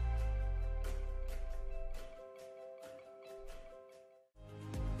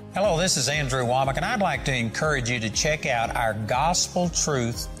 Hello, this is Andrew Wommack, and I'd like to encourage you to check out our Gospel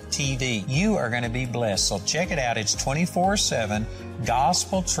Truth TV. You are going to be blessed, so check it out. It's 24/7,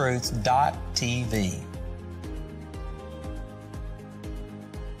 gospeltruth.tv.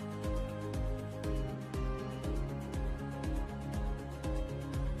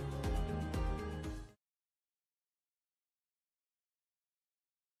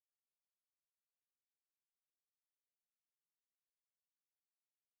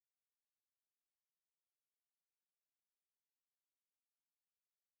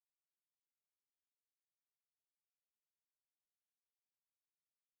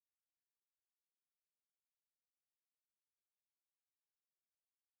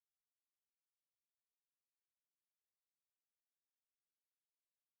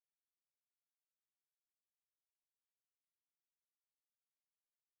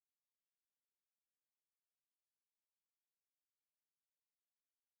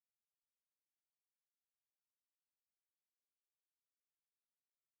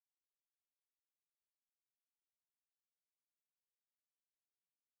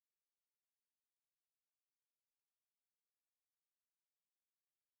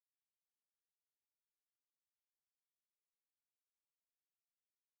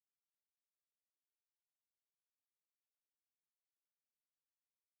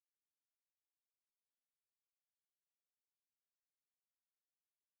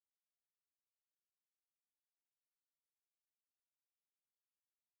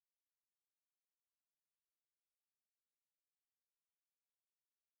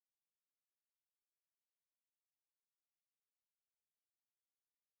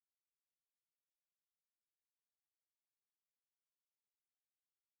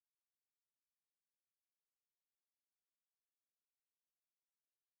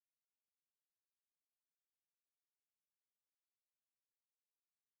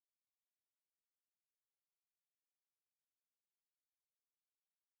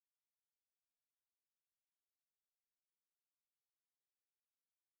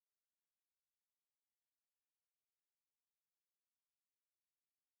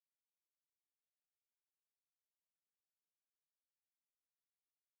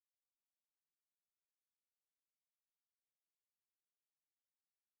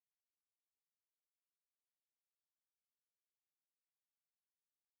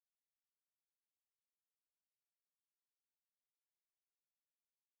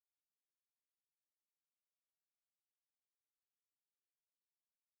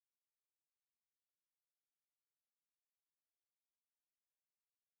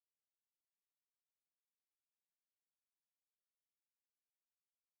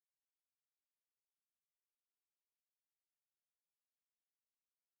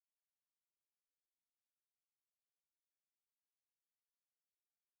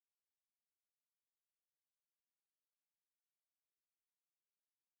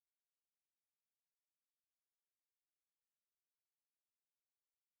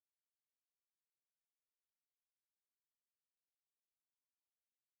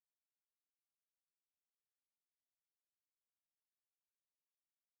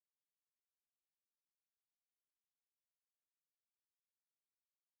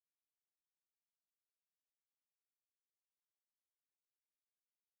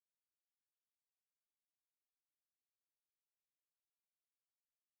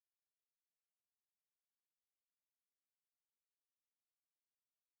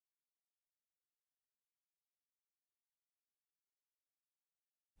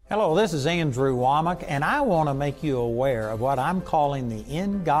 Hello, this is Andrew Wommack, and I want to make you aware of what I'm calling the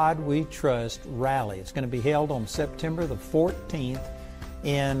In God We Trust rally. It's going to be held on September the 14th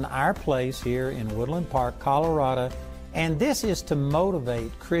in our place here in Woodland Park, Colorado. And this is to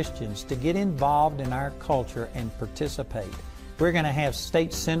motivate Christians to get involved in our culture and participate. We're going to have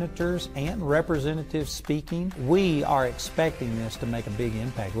state senators and representatives speaking. We are expecting this to make a big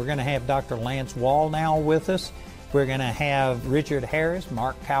impact. We're going to have Dr. Lance Wallnau with us. We're going to have Richard Harris,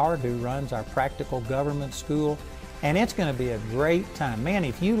 Mark Coward, who runs our practical government school. And it's going to be a great time. Man,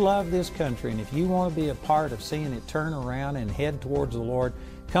 if you love this country and if you want to be a part of seeing it turn around and head towards the Lord,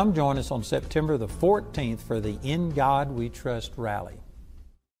 come join us on September the 14th for the In God We Trust rally.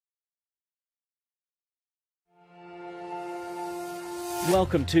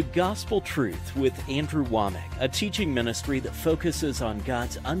 Welcome to Gospel Truth with Andrew Wommack, a teaching ministry that focuses on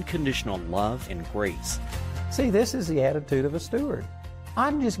God's unconditional love and grace. See, this is the attitude of a steward.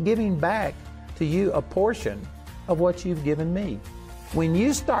 I'm just giving back to you a portion of what you've given me. When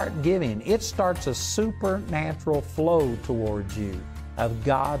you start giving, it starts a supernatural flow towards you of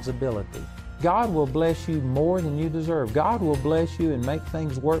God's ability. God will bless you more than you deserve. God will bless you and make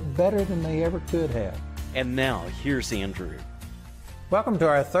things work better than they ever could have. And now, here's Andrew. Welcome to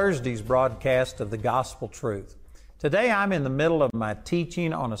our Thursday's broadcast of the Gospel Truth. Today I'm in the middle of my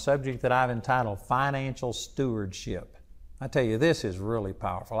teaching on a subject that I've entitled Financial Stewardship. I tell you, this is really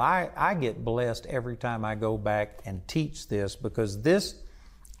powerful. I get blessed every time I go back and teach this because this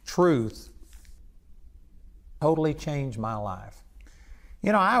truth totally changed my life.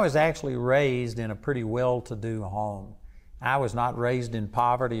 You know, I was actually raised in a pretty well-to-do home. I was not raised in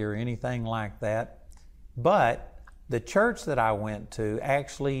poverty or anything like that, but the church that I went to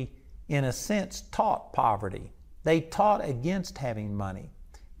actually, in a sense, taught poverty. They taught against having money.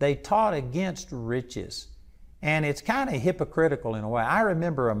 They taught against riches. And it's kind of hypocritical in a way. I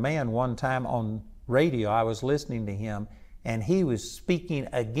remember a man one time on radio, I was listening to him, and he was speaking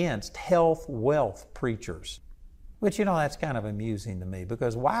against health, wealth preachers. Which, you know, that's kind of amusing to me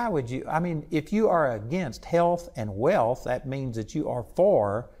because why would you, I mean, if you are against health and wealth, that means that you are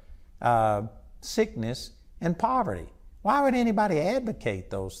for sickness and poverty. Why would anybody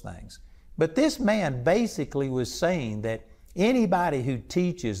advocate those things? But this man basically was saying that anybody who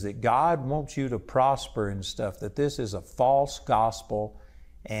teaches that God wants you to prosper and stuff, that this is a false gospel,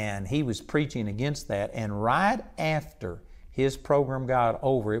 and he was preaching against that. And right after his program got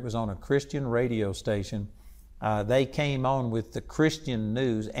over, it was on a Christian radio station, they came on with the Christian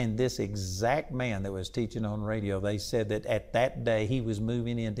news, and this exact man that was teaching on radio, they said that at that day he was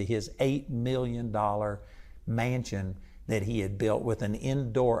moving into his $8 million mansion that he had built with an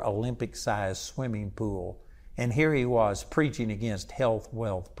indoor Olympic-sized swimming pool. And here he was preaching against health,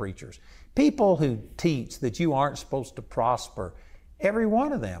 wealth preachers. People who teach that you aren't supposed to prosper, every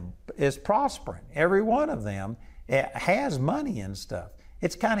one of them is prospering. Every one of them has money and stuff.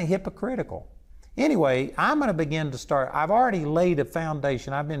 It's kind of hypocritical. Anyway, I'm going to begin to start. I've already laid a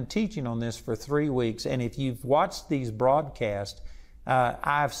foundation. I've been teaching on this for 3 weeks, and if you've watched these broadcasts,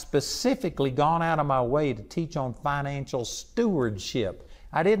 I've specifically gone out of my way to teach on financial stewardship.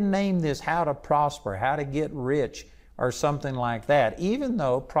 I didn't name this how to prosper, how to get rich, or something like that, even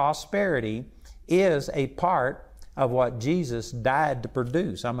though prosperity is a part of what Jesus died to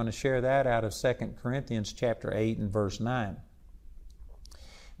produce. I'm going to share that out of 2 Corinthians chapter 8 and verse 9.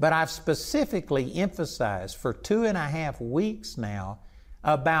 But I've specifically emphasized for 2.5 weeks now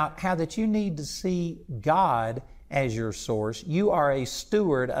about how that you need to see God as your source. You are a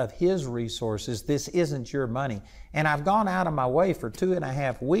steward of His resources. This isn't your money. And I've gone out of my way for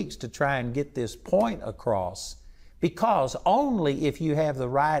 2.5 weeks to try and get this point across, because only if you have the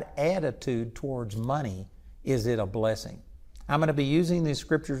right attitude towards money is it a blessing. I'm going to be using these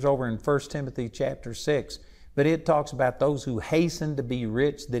scriptures over in 1 Timothy chapter 6, but it talks about those who hasten to be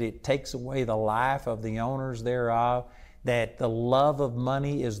rich, that it takes away the life of the owners thereof, that the love of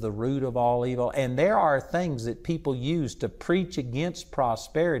money is the root of all evil. And there are things that people use to preach against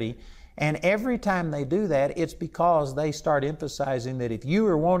prosperity, and every time they do that, it's because they start emphasizing that if you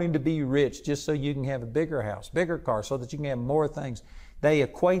are wanting to be rich just so you can have a bigger house, bigger car, so that you can have more things, they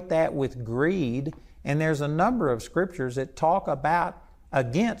equate that with greed. And there's a number of scriptures that talk about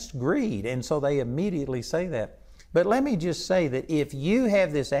against greed, and so they immediately say that. But let me just say that if you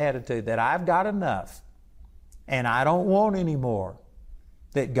have this attitude that I've got enough and I don't want any more,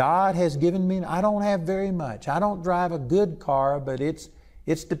 that God has given me, I don't have very much. I don't drive a good car, but it's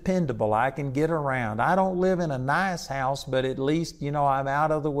dependable. I can get around. I don't live in a nice house, but at least, I'm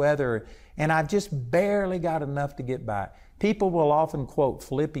out of the weather, and I've just barely got enough to get by. People will often quote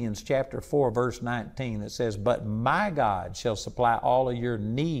Philippians chapter 4, verse 19 that says, "But my God shall supply all of your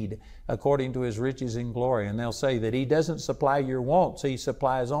need according to His riches in glory." And they'll say that He doesn't supply your wants. He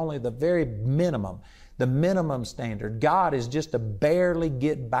supplies only the very minimum, the minimum standard. God is just a barely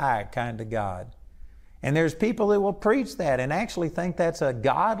get by kind of God. And there's people that will preach that and actually think that's a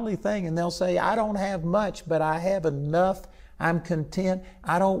godly thing. And they'll say, "I don't have much, but I have enough. I'm content.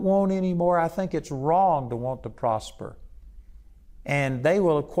 I don't want any more. I think it's wrong to want to prosper." And they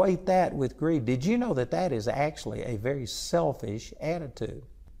will equate that with greed. Did you know that that is actually a very selfish attitude?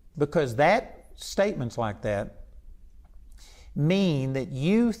 Because statements like that mean that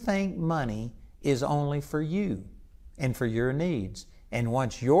you think money is only for you and for your needs. And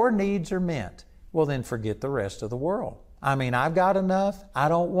once your needs are met, well, then forget the rest of the world. I mean, I've got enough. I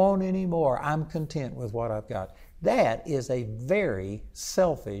don't want any more. I'm content with what I've got. That is a very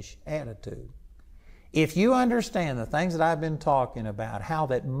selfish attitude. If you understand the things that I've been talking about, how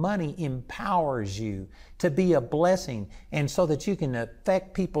that money empowers you to be a blessing and so that you can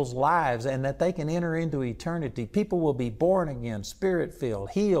affect people's lives and that they can enter into eternity, people will be born again,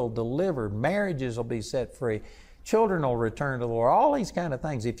 Spirit-filled, healed, delivered, marriages will be set free, children will return to the Lord, all these kind of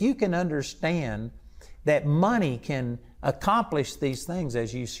things. If you can understand that money can accomplish these things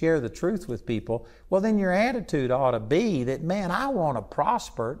as you share the truth with people, well, then your attitude ought to be that, man, I want to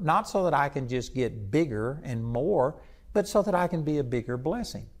prosper, not so that I can just get bigger and more, but so that I can be a bigger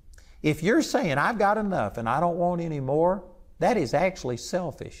blessing. If you're saying, "I've got enough and I don't want any more," that is actually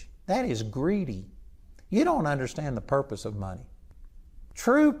selfish. That is greedy. You don't understand the purpose of money.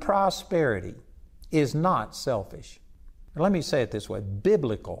 True prosperity is not selfish. Let me say it this way.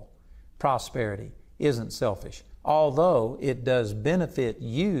 Biblical prosperity isn't selfish, although it does benefit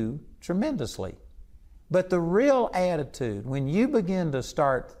you tremendously. But the real attitude, when you begin to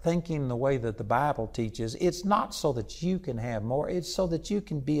start thinking the way that the Bible teaches, it's not so that you can have more, it's so that you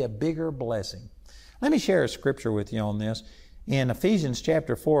can be a bigger blessing. Let me share a scripture with you on this. In Ephesians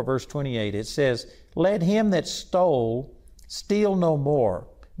chapter 4, verse 28, it says, "Let him that stole steal no more,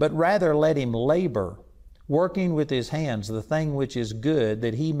 but rather let him labor, working with his hands the thing which is good,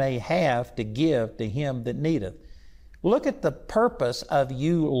 that he may have to give to him that needeth." Look at the purpose of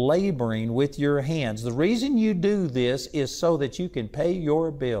you laboring with your hands. The reason you do this is so that you can pay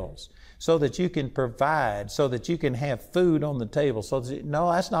your bills, so that you can provide, so that you can have food on the table.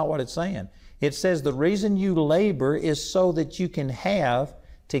 No, that's not what it's saying. It says the reason you labor is so that you can have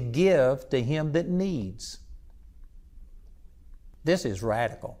to give to him that needs. This is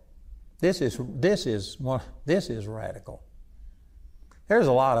radical. This is radical. There's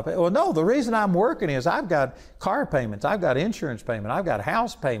a lot of it. Well, no, the reason I'm working is I've got car payments, I've got insurance payment, I've got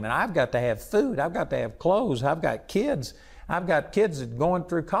house payment, I've got to have food, I've got to have clothes, I've got kids going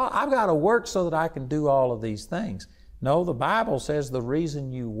through college. I've got to work so that I can do all of these things. No, the Bible says the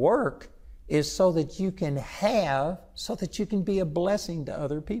reason you work is so that you can have, so that you can be a blessing to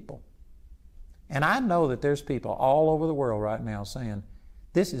other people. And I know that there's people all over the world right now saying,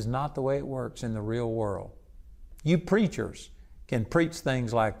 this is not the way it works in the real world. You preachers can preach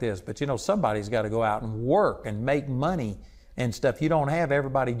things like this, but somebody's got to go out and work and make money and stuff. You don't have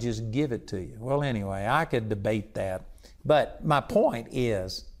everybody just give it to you. Well, anyway, I could debate that. But my point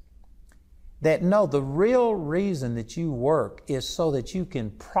is that no, the real reason that you work is so that you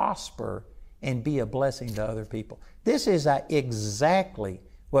can prosper and be a blessing to other people. This is exactly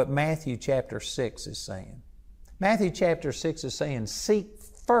what Matthew chapter 6 is saying. Matthew chapter 6 is saying, seek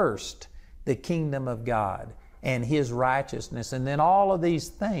first the kingdom of God and His righteousness, and then all of these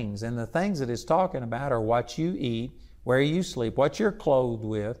things, and the things that it's talking about are what you eat, where you sleep, what you're clothed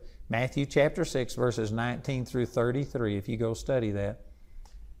with. Matthew chapter 6, verses 19 through 33, if you go study that.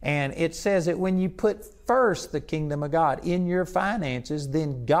 And it says that when you put first the kingdom of God in your finances,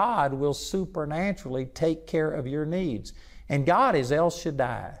 then God will supernaturally take care of your needs. And God is El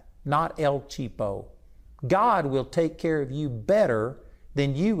Shaddai, not El Cheapo. God will take care of you better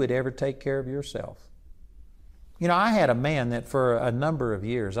than you would ever take care of yourself. I had a man that for a number of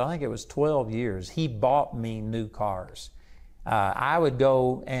years, I think it was 12 years, he bought me new cars. I would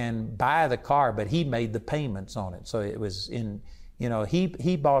go and buy the car, but he made the payments on it. So it was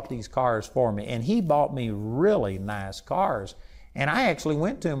he bought these cars for me, and he bought me really nice cars. And I actually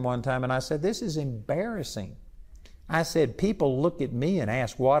went to him one time and I said, this is embarrassing. I said, people look at me and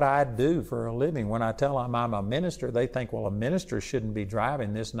ask what I do for a living. When I tell them I'm a minister, they think, well, a minister shouldn't be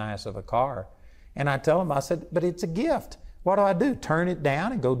driving this nice of a car. And I tell them, I said, but it's a gift. What do? Turn it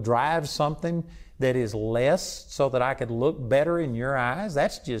down and go drive something that is less so that I could look better in your eyes?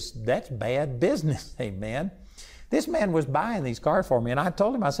 That's bad business, amen. This man was buying these cars for me, and I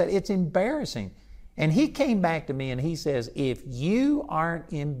told him, I said, it's embarrassing. And he came back to me and he says, if you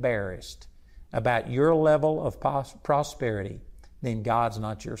aren't embarrassed about your level of prosperity, then God's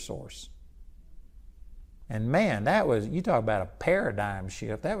not your source. And man, that was, you talk about a paradigm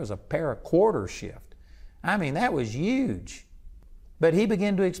shift. That was a quarter shift. I mean, that was huge. But he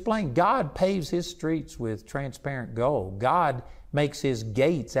began to explain, God paves his streets with transparent gold. God makes his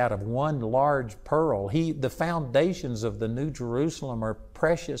gates out of one large pearl. The foundations of the New Jerusalem are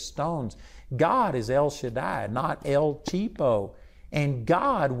precious stones. God is El Shaddai, not El Cheapo. And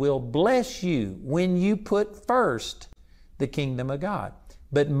God will bless you when you put first the kingdom of God.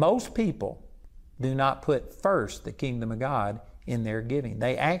 But most people do not put first the kingdom of God in their giving.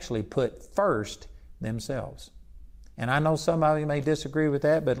 They actually put first themselves. And I know some of you may disagree with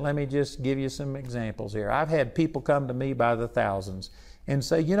that, but let me just give you some examples here. I've had people come to me by the thousands and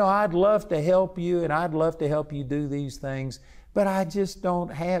say, you know, I'd love to help you and I'd love to help you do these things, but I just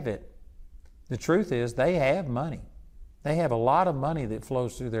don't have it. The truth is they have money. They have a lot of money that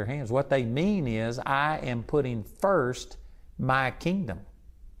flows through their hands. What they mean is, I am putting first my kingdom.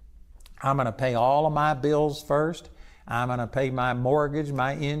 I'm going to pay all of my bills first. I'm going to pay my mortgage,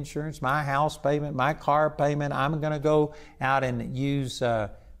 my insurance, my house payment, my car payment. I'm going to go out and use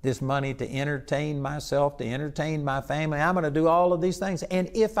this money to entertain myself, to entertain my family. I'm going to do all of these things. And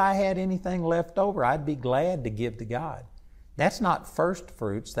if I had anything left over, I'd be glad to give to God. That's not first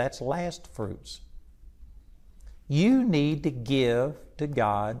fruits, that's last fruits. You need to give to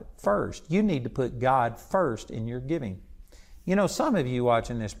God first. You need to put God first in your giving. You know, some of you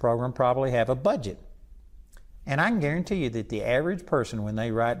watching this program probably have a budget. And I can guarantee you that the average person, when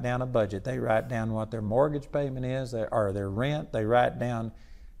they write down a budget, they write down what their mortgage payment is, or their rent. They write down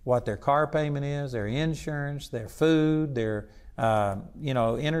what their car payment is, their insurance, their food, their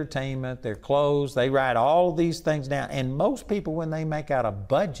entertainment, their clothes. They write all these things down. And most people, when they make out a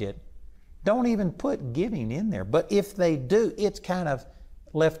budget, don't even put giving in there. But if they do, it's kind of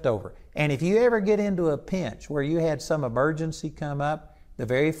left over. And if you ever get into a pinch where you had some emergency come up, the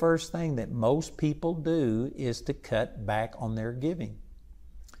very first thing that most people do is to cut back on their giving.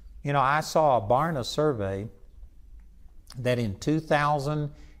 You know, I saw a Barna survey that in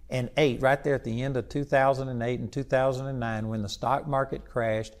 2008, right there at the end of 2008 and 2009, when the stock market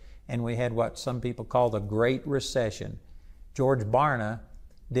crashed and we had what some people call the Great Recession, George Barna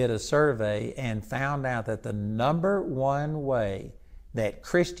did a survey and found out that the number one way that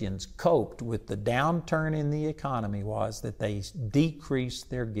Christians coped with the downturn in the economy was that they decreased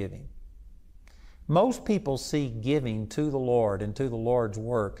their giving. Most people see giving to the Lord and to the Lord's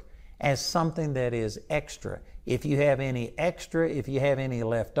work as something that is extra. If you have any extra, if you have any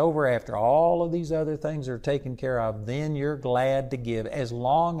left over after all of these other things are taken care of, then you're glad to give, as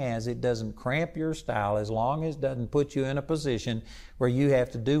long as it doesn't cramp your style, as long as it doesn't put you in a position where you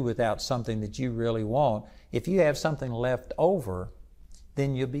have to do without something that you really want. If you have something left over,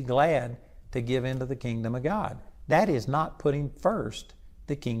 then you'll be glad to give into the kingdom of God. That is not putting first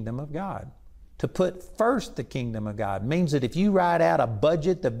the kingdom of God. To put first the kingdom of God means that if you write out a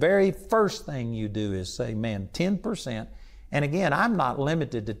budget, the very first thing you do is say, man, 10%. And again, I'm not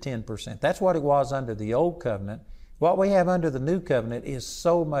limited to 10%. That's what it was under the old covenant. What we have under the new covenant is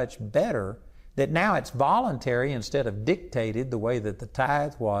so much better that now it's voluntary instead of dictated the way that the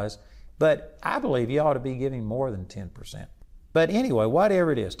tithe was. But I believe you ought to be giving more than 10%. But anyway,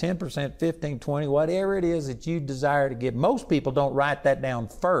 whatever it is, 10%, 15, 20, whatever it is that you desire to give, most people don't write that down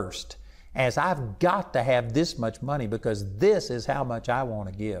first as I've got to have this much money because this is how much I want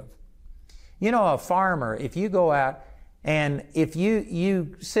to give. You know, a farmer, if you go out and if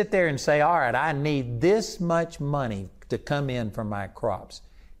you sit there and say, all right, I need this much money to come in from my crops.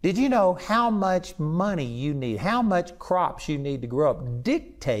 Did you know how much money you need, how much crops you need to grow up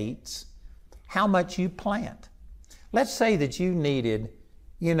dictates how much you plant? Let's say that you needed,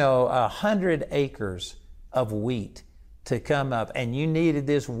 100 acres of wheat to come up, and you needed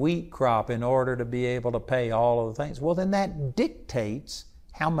this wheat crop in order to be able to pay all of the things. Well, then that dictates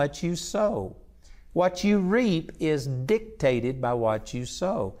how much you sow. What you reap is dictated by what you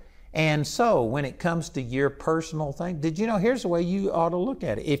sow. And so when it comes to your personal thing, did you know, here's the way you ought to look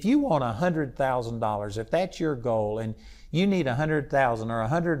at it. If you want $100,000, if that's your goal, and you need $100,000 or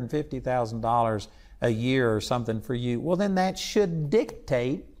 $150,000 a year or something for you, well, then that should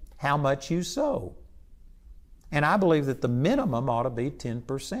dictate how much you sow. And I believe that the minimum ought to be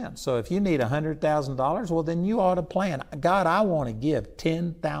 10%. So if you need $100,000, well, then you ought to plan, God, I want to give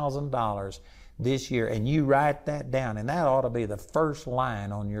 $10,000 this year, and you write that down, and that ought to be the first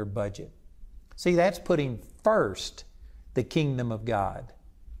line on your budget. See, that's putting first the kingdom of God.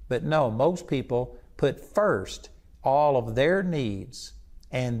 But no, most people put first all of their needs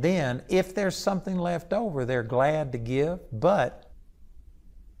And then if there's something left over, they're glad to give, but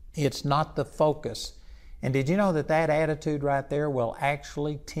it's not the focus. And did you know that that attitude right there will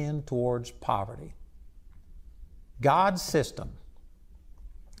actually tend towards poverty? God's system,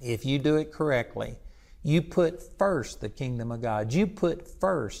 if you do it correctly, you put first the kingdom of God. You put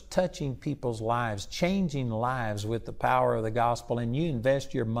first touching people's lives, changing lives with the power of the gospel, and you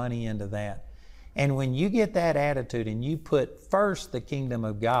invest your money into that. And when you get that attitude and you put first the kingdom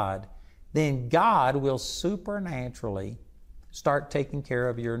of God, then God will supernaturally start taking care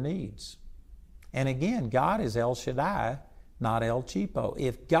of your needs. And again, God is El Shaddai, not El Cheapo.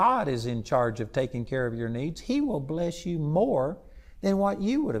 If God is in charge of taking care of your needs, He will bless you more than what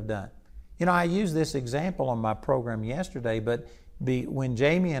you would have done. You know, I used this example on my program yesterday, but when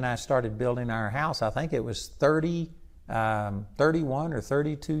Jamie and I started building our house, I think it was 31 or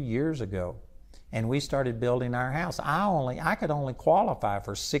 32 years ago, and we started building our house. I could only qualify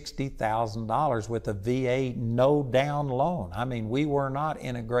for $60,000 with a VA no-down loan. I mean, we were not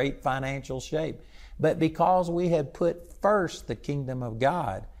in a great financial shape. But because we had put first the kingdom of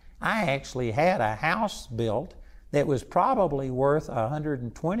God, I actually had a house built that was probably worth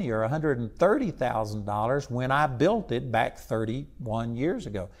 $120,000 or $130,000 when I built it back 31 years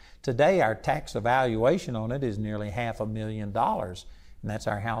ago. Today, our tax evaluation on it is nearly $500,000, and that's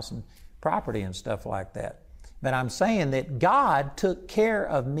our house and property and stuff like that. But I'm saying that God took care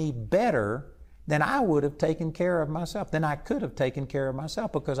of me better than I would have taken care of myself, than I could have taken care of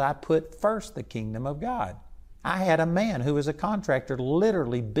myself, because I put first the kingdom of God. I had a man who was a contractor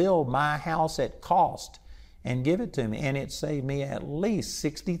literally build my house at cost and give it to me, and it saved me at least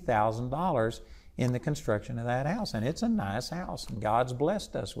 $60,000 in the construction of that house. And it's a nice house, and God's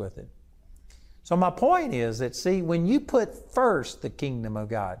blessed us with it. So my point is that, see, when you put first the kingdom of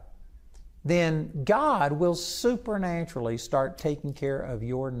God, then God will supernaturally start taking care of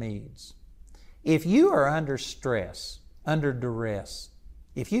your needs. If you are under stress, under duress,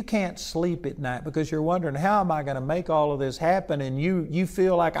 if you can't sleep at night because you're wondering, how am I going to make all of this happen, and you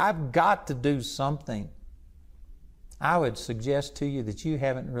feel like I've got to do something, I would suggest to you that you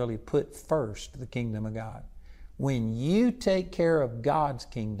haven't really put first the kingdom of God. When you take care of God's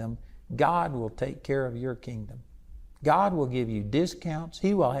kingdom, God will take care of your kingdom. God will give you discounts.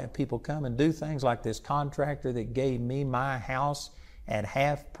 He will have people come and do things like this contractor that gave me my house at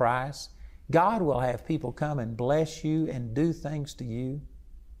half price. God will have people come and bless you and do things to you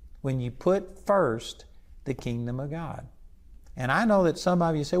when you put first the kingdom of God. And I know that some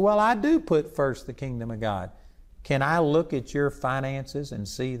of you say, well, I do put first the kingdom of God. Can I look at your finances and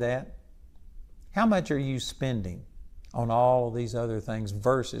see that? How much are you spending on all of these other things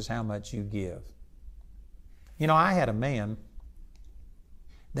versus how much you give? You know, I had a man,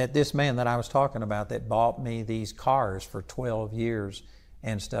 this man that I was talking about that bought me these cars for 12 years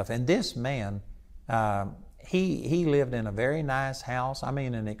and stuff. And this man, he lived in a very nice house. I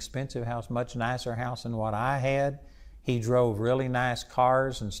mean, an expensive house, much nicer house than what I had. He drove really nice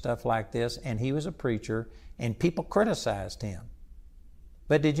cars and stuff like this, and he was a preacher, and people criticized him.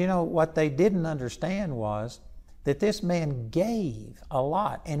 But did you know what they didn't understand was that this man gave a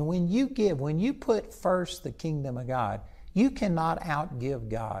lot. And when you give, when you put first the kingdom of God, you cannot outgive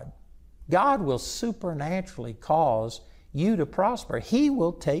God. God will supernaturally cause you to prosper. He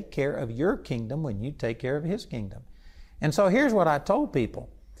will take care of your kingdom when you take care of His kingdom. And so here's what I told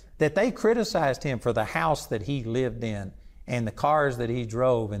people, that they criticized him for the house that he lived in and the cars that he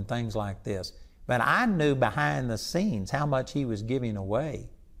drove and things like this. But I knew behind the scenes how much he was giving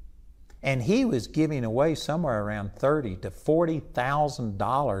away. And he was giving away somewhere around $30,000 to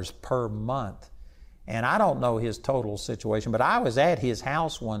 $40,000 per month. And I don't know his total situation, but I was at his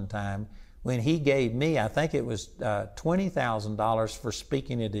house one time when he gave me, I think it was $20,000 for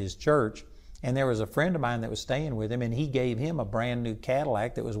speaking at his church. And there was a friend of mine that was staying with him, and he gave him a brand new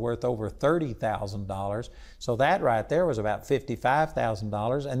Cadillac that was worth over $30,000. So that right there was about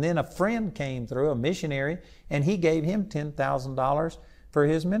 $55,000. And then a friend came through, a missionary, and he gave him $10,000 for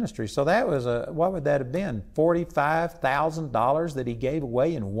his ministry. So that was what would that have been? $45,000 that he gave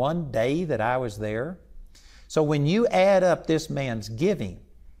away in one day that I was there. So when you add up this man's giving,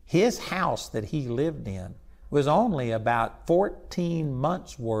 his house that he lived in was only about 14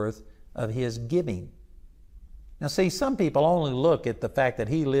 months worth of his giving. Now see, some people only look at the fact that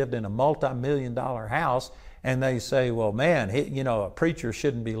he lived in a multi-million-dollar house and they say, well, man, a preacher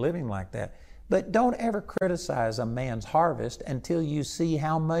shouldn't be living like that. But don't ever criticize a man's harvest until you see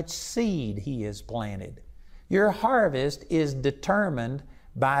how much seed he has planted. Your harvest is determined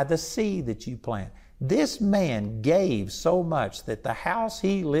by the seed that you plant. This man gave so much that the house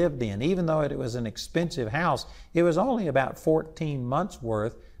he lived in, even though it was an expensive house, it was only about 14 months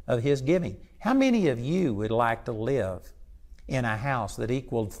worth of his giving. How many of you would like to live in a house that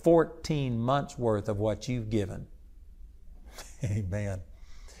equaled 14 months worth of what you've given? Amen.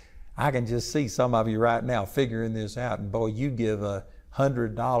 I can just see some of you right now figuring this out. And boy, you give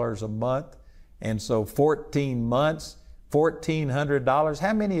 $100 a month, and so 14 months, $1,400.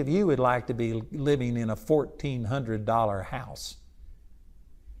 How many of you would like to be living in a $1,400 house?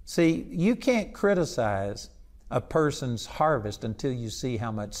 See, you can't criticize a person's harvest until you see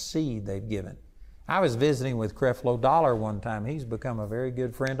how much seed they've given. I was visiting with Creflo Dollar one time. He's become a very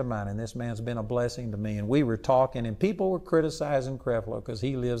good friend of mine, and this man's been a blessing to me. And we were talking, and people were criticizing Creflo because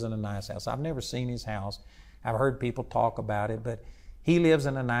he lives in a nice house. I've never seen his house. I've heard people talk about it, but he lives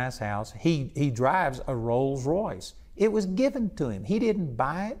in a nice house. He drives a Rolls Royce. It was given to him. He didn't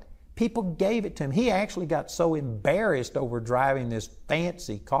buy it. People gave it to him. He actually got so embarrassed over driving this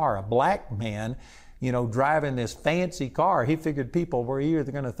fancy car, a black man, driving this fancy car. He figured people were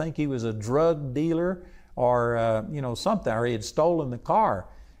either going to think he was a drug dealer or, something, or he had stolen the car.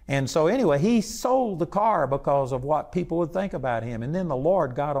 And so anyway, he sold the car because of what people would think about him. And then the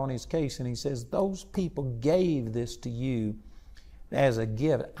Lord got on his case and he says, those people gave this to you as a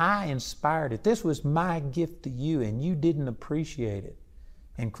gift. I inspired it. This was my gift to you and you didn't appreciate it.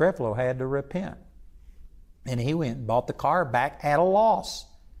 And Creflo had to repent. And he went and bought the car back at a loss.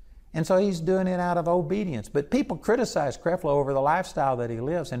 And so he's doing it out of obedience. But people criticize Creflo over the lifestyle that he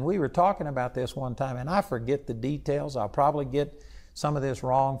lives. And we were talking about this one time, and I forget the details. I'll probably get some of this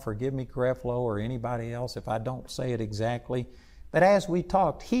wrong. Forgive me, Creflo, or anybody else if I don't say it exactly. But as we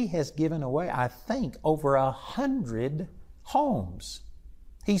talked, he has given away, I think, over 100 homes.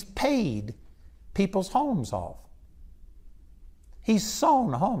 He's paid people's homes off. He's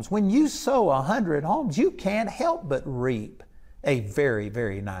sown homes. When you sow 100 homes, you can't help but reap a very,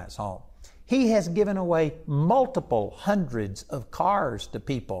 very nice home. He has given away multiple hundreds of cars to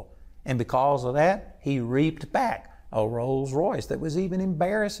people, and because of that, he reaped back a Rolls Royce that was even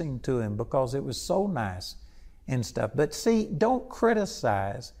embarrassing to him because it was so nice and stuff. But see, don't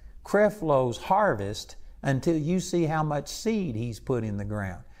criticize Creflo's harvest until you see how much seed he's put in the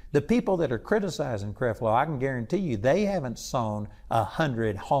ground. The people that are criticizing Creflo, I can guarantee you, they haven't sown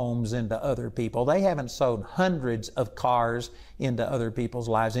 100 homes into other people. They haven't sown hundreds of cars into other people's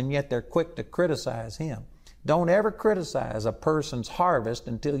lives, and yet they're quick to criticize him. Don't ever criticize a person's harvest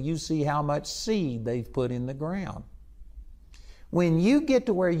until you see how much seed they've put in the ground. When you get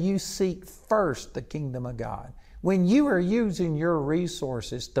to where you seek first the kingdom of God, when you are using your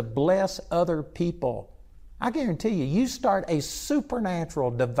resources to bless other people, I guarantee you, you start a supernatural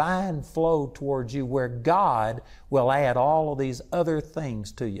divine flow towards you where God will add all of these other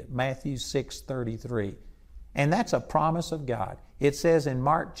things to you. Matthew 6:33. And that's a promise of God. It says in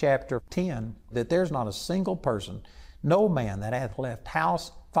Mark chapter 10 that there's not a single person, no man that hath left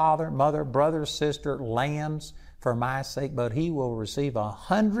house, father, mother, brother, sister, lands for my sake, but he will receive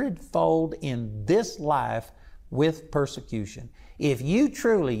 100-fold in this life with persecution. If you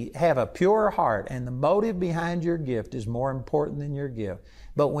truly have a pure heart and the motive behind your gift is more important than your gift,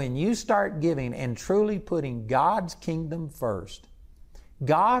 but when you start giving and truly putting God's kingdom first,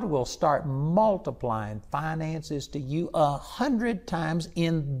 God will start multiplying finances to you 100 times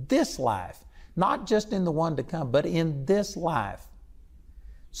in this life, not just in the one to come, but in this life.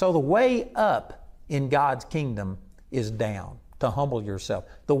 So the way up in God's kingdom is down, to humble yourself.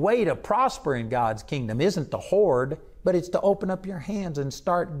 The way to prosper in God's kingdom isn't to hoard, but it's to open up your hands and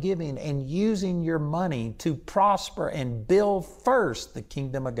start giving and using your money to prosper and build first the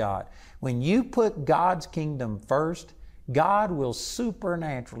kingdom of God. When you put God's kingdom first, God will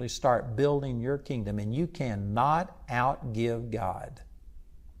supernaturally start building your kingdom, and you cannot outgive God.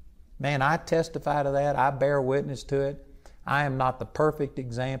 Man, I testify to that. I bear witness to it. I am not the perfect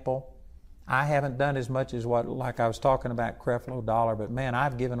example. I haven't done as much as like I was talking about Creflo Dollar, but man,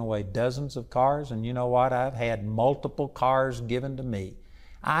 I've given away dozens of cars, and you know what? I've had multiple cars given to me.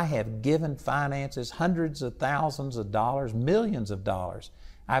 I have given finances, hundreds of thousands of dollars, millions of dollars.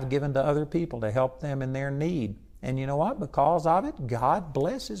 I've given to other people to help them in their need. And you know what? Because of it, God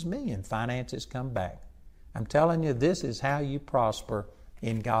blesses me and finances come back. I'm telling you, this is how you prosper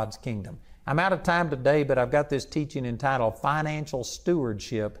in God's kingdom. I'm out of time today, but I've got this teaching entitled Financial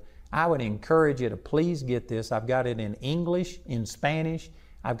Stewardship. I would encourage you to please get this. I've got it in English, in Spanish.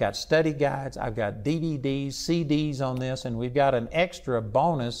 I've got study guides. I've got DVDs, CDs on this, and we've got an extra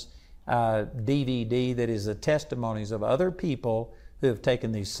bonus DVD that is the testimonies of other people who have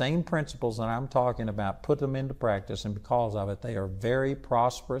taken these same principles that I'm talking about, put them into practice, and because of it, they are very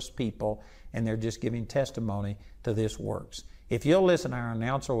prosperous people, and they're just giving testimony to this works. If you'll listen, our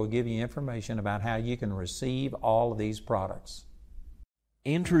announcer will give you information about how you can receive all of these products.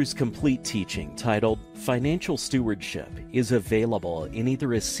 Andrew's complete teaching, titled Financial Stewardship, is available in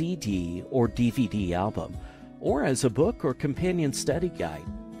either a CD or DVD album, or as a book or companion study guide.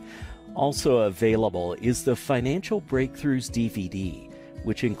 Also available is the Financial Breakthroughs DVD,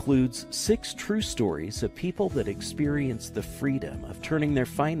 which includes 6 true stories of people that experienced the freedom of turning their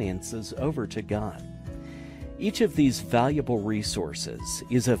finances over to God. Each of these valuable resources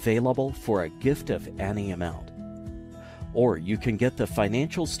is available for a gift of any amount. Or you can get the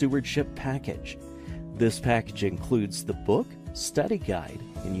Financial Stewardship Package. This package includes the book, study guide,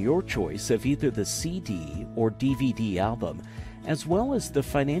 and your choice of either the CD or DVD album, as well as the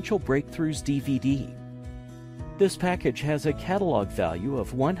Financial Breakthroughs DVD. This package has a catalog value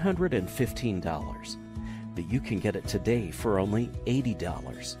of $115, but you can get it today for only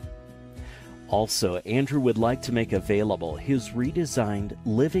 $80. Also, Andrew would like to make available his redesigned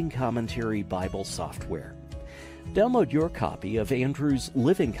Living Commentary Bible software. Download your copy of Andrew's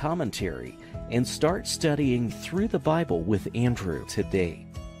Living Commentary and start studying through the Bible with Andrew today.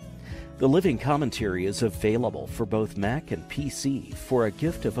 The Living Commentary is available for both Mac and PC for a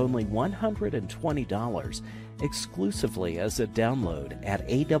gift of only $120 exclusively as a download at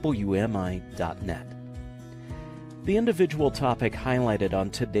awmi.net. The individual topic highlighted on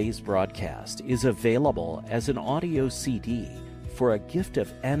today's broadcast is available as an audio CD for a gift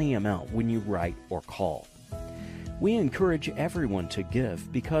of any amount when you write or call. We encourage everyone to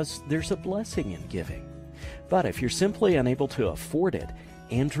give because there's a blessing in giving. But if you're simply unable to afford it,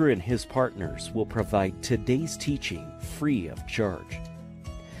 Andrew and his partners will provide today's teaching free of charge.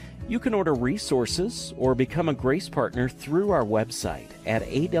 You can order resources or become a grace partner through our website at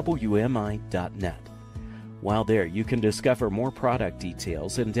awmi.net. While there, you can discover more product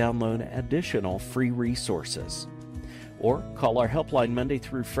details and download additional free resources. Or call our helpline Monday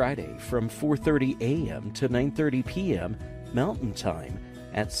through Friday from 4:30 a.m. to 9:30 p.m. Mountain Time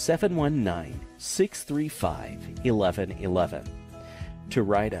at 719-635-1111. To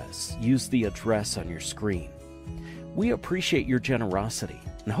write us, use the address on your screen. We appreciate your generosity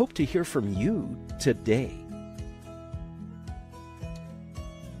and hope to hear from you today.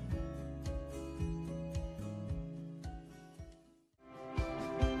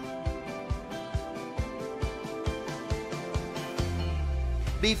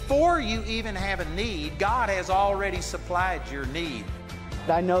 Before you even have a need, God has already supplied your need.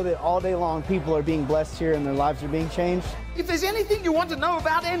 I know that all day long people are being blessed here and their lives are being changed. If there's anything you want to know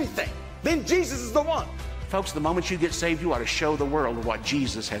about anything, then Jesus is the one. Folks, the moment you get saved, you ought to show the world what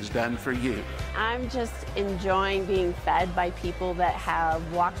Jesus has done for you. I'm just enjoying being fed by people that have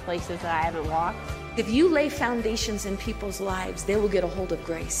walked places that I haven't walked. If you lay foundations in people's lives, they will get a hold of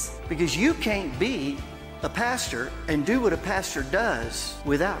grace. Because you can't be a pastor and do what a pastor does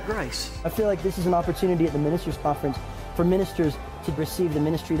without grace. I feel like this is an opportunity at the Ministers Conference for ministers to receive the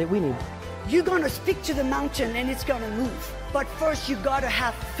ministry that we need. You're going to speak to the mountain and it's going to move. But first you got to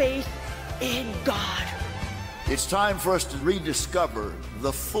have faith in God. It's time for us to rediscover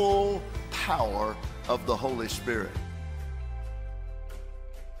the full power of the Holy Spirit.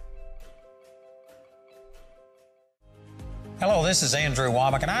 Hello, this is Andrew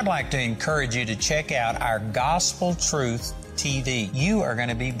Wommack, and I'd like to encourage you to check out our Gospel Truth TV. You are going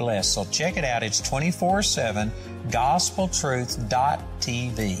to be blessed, so check it out. It's 24/7,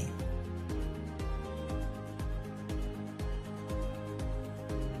 gospeltruth.tv.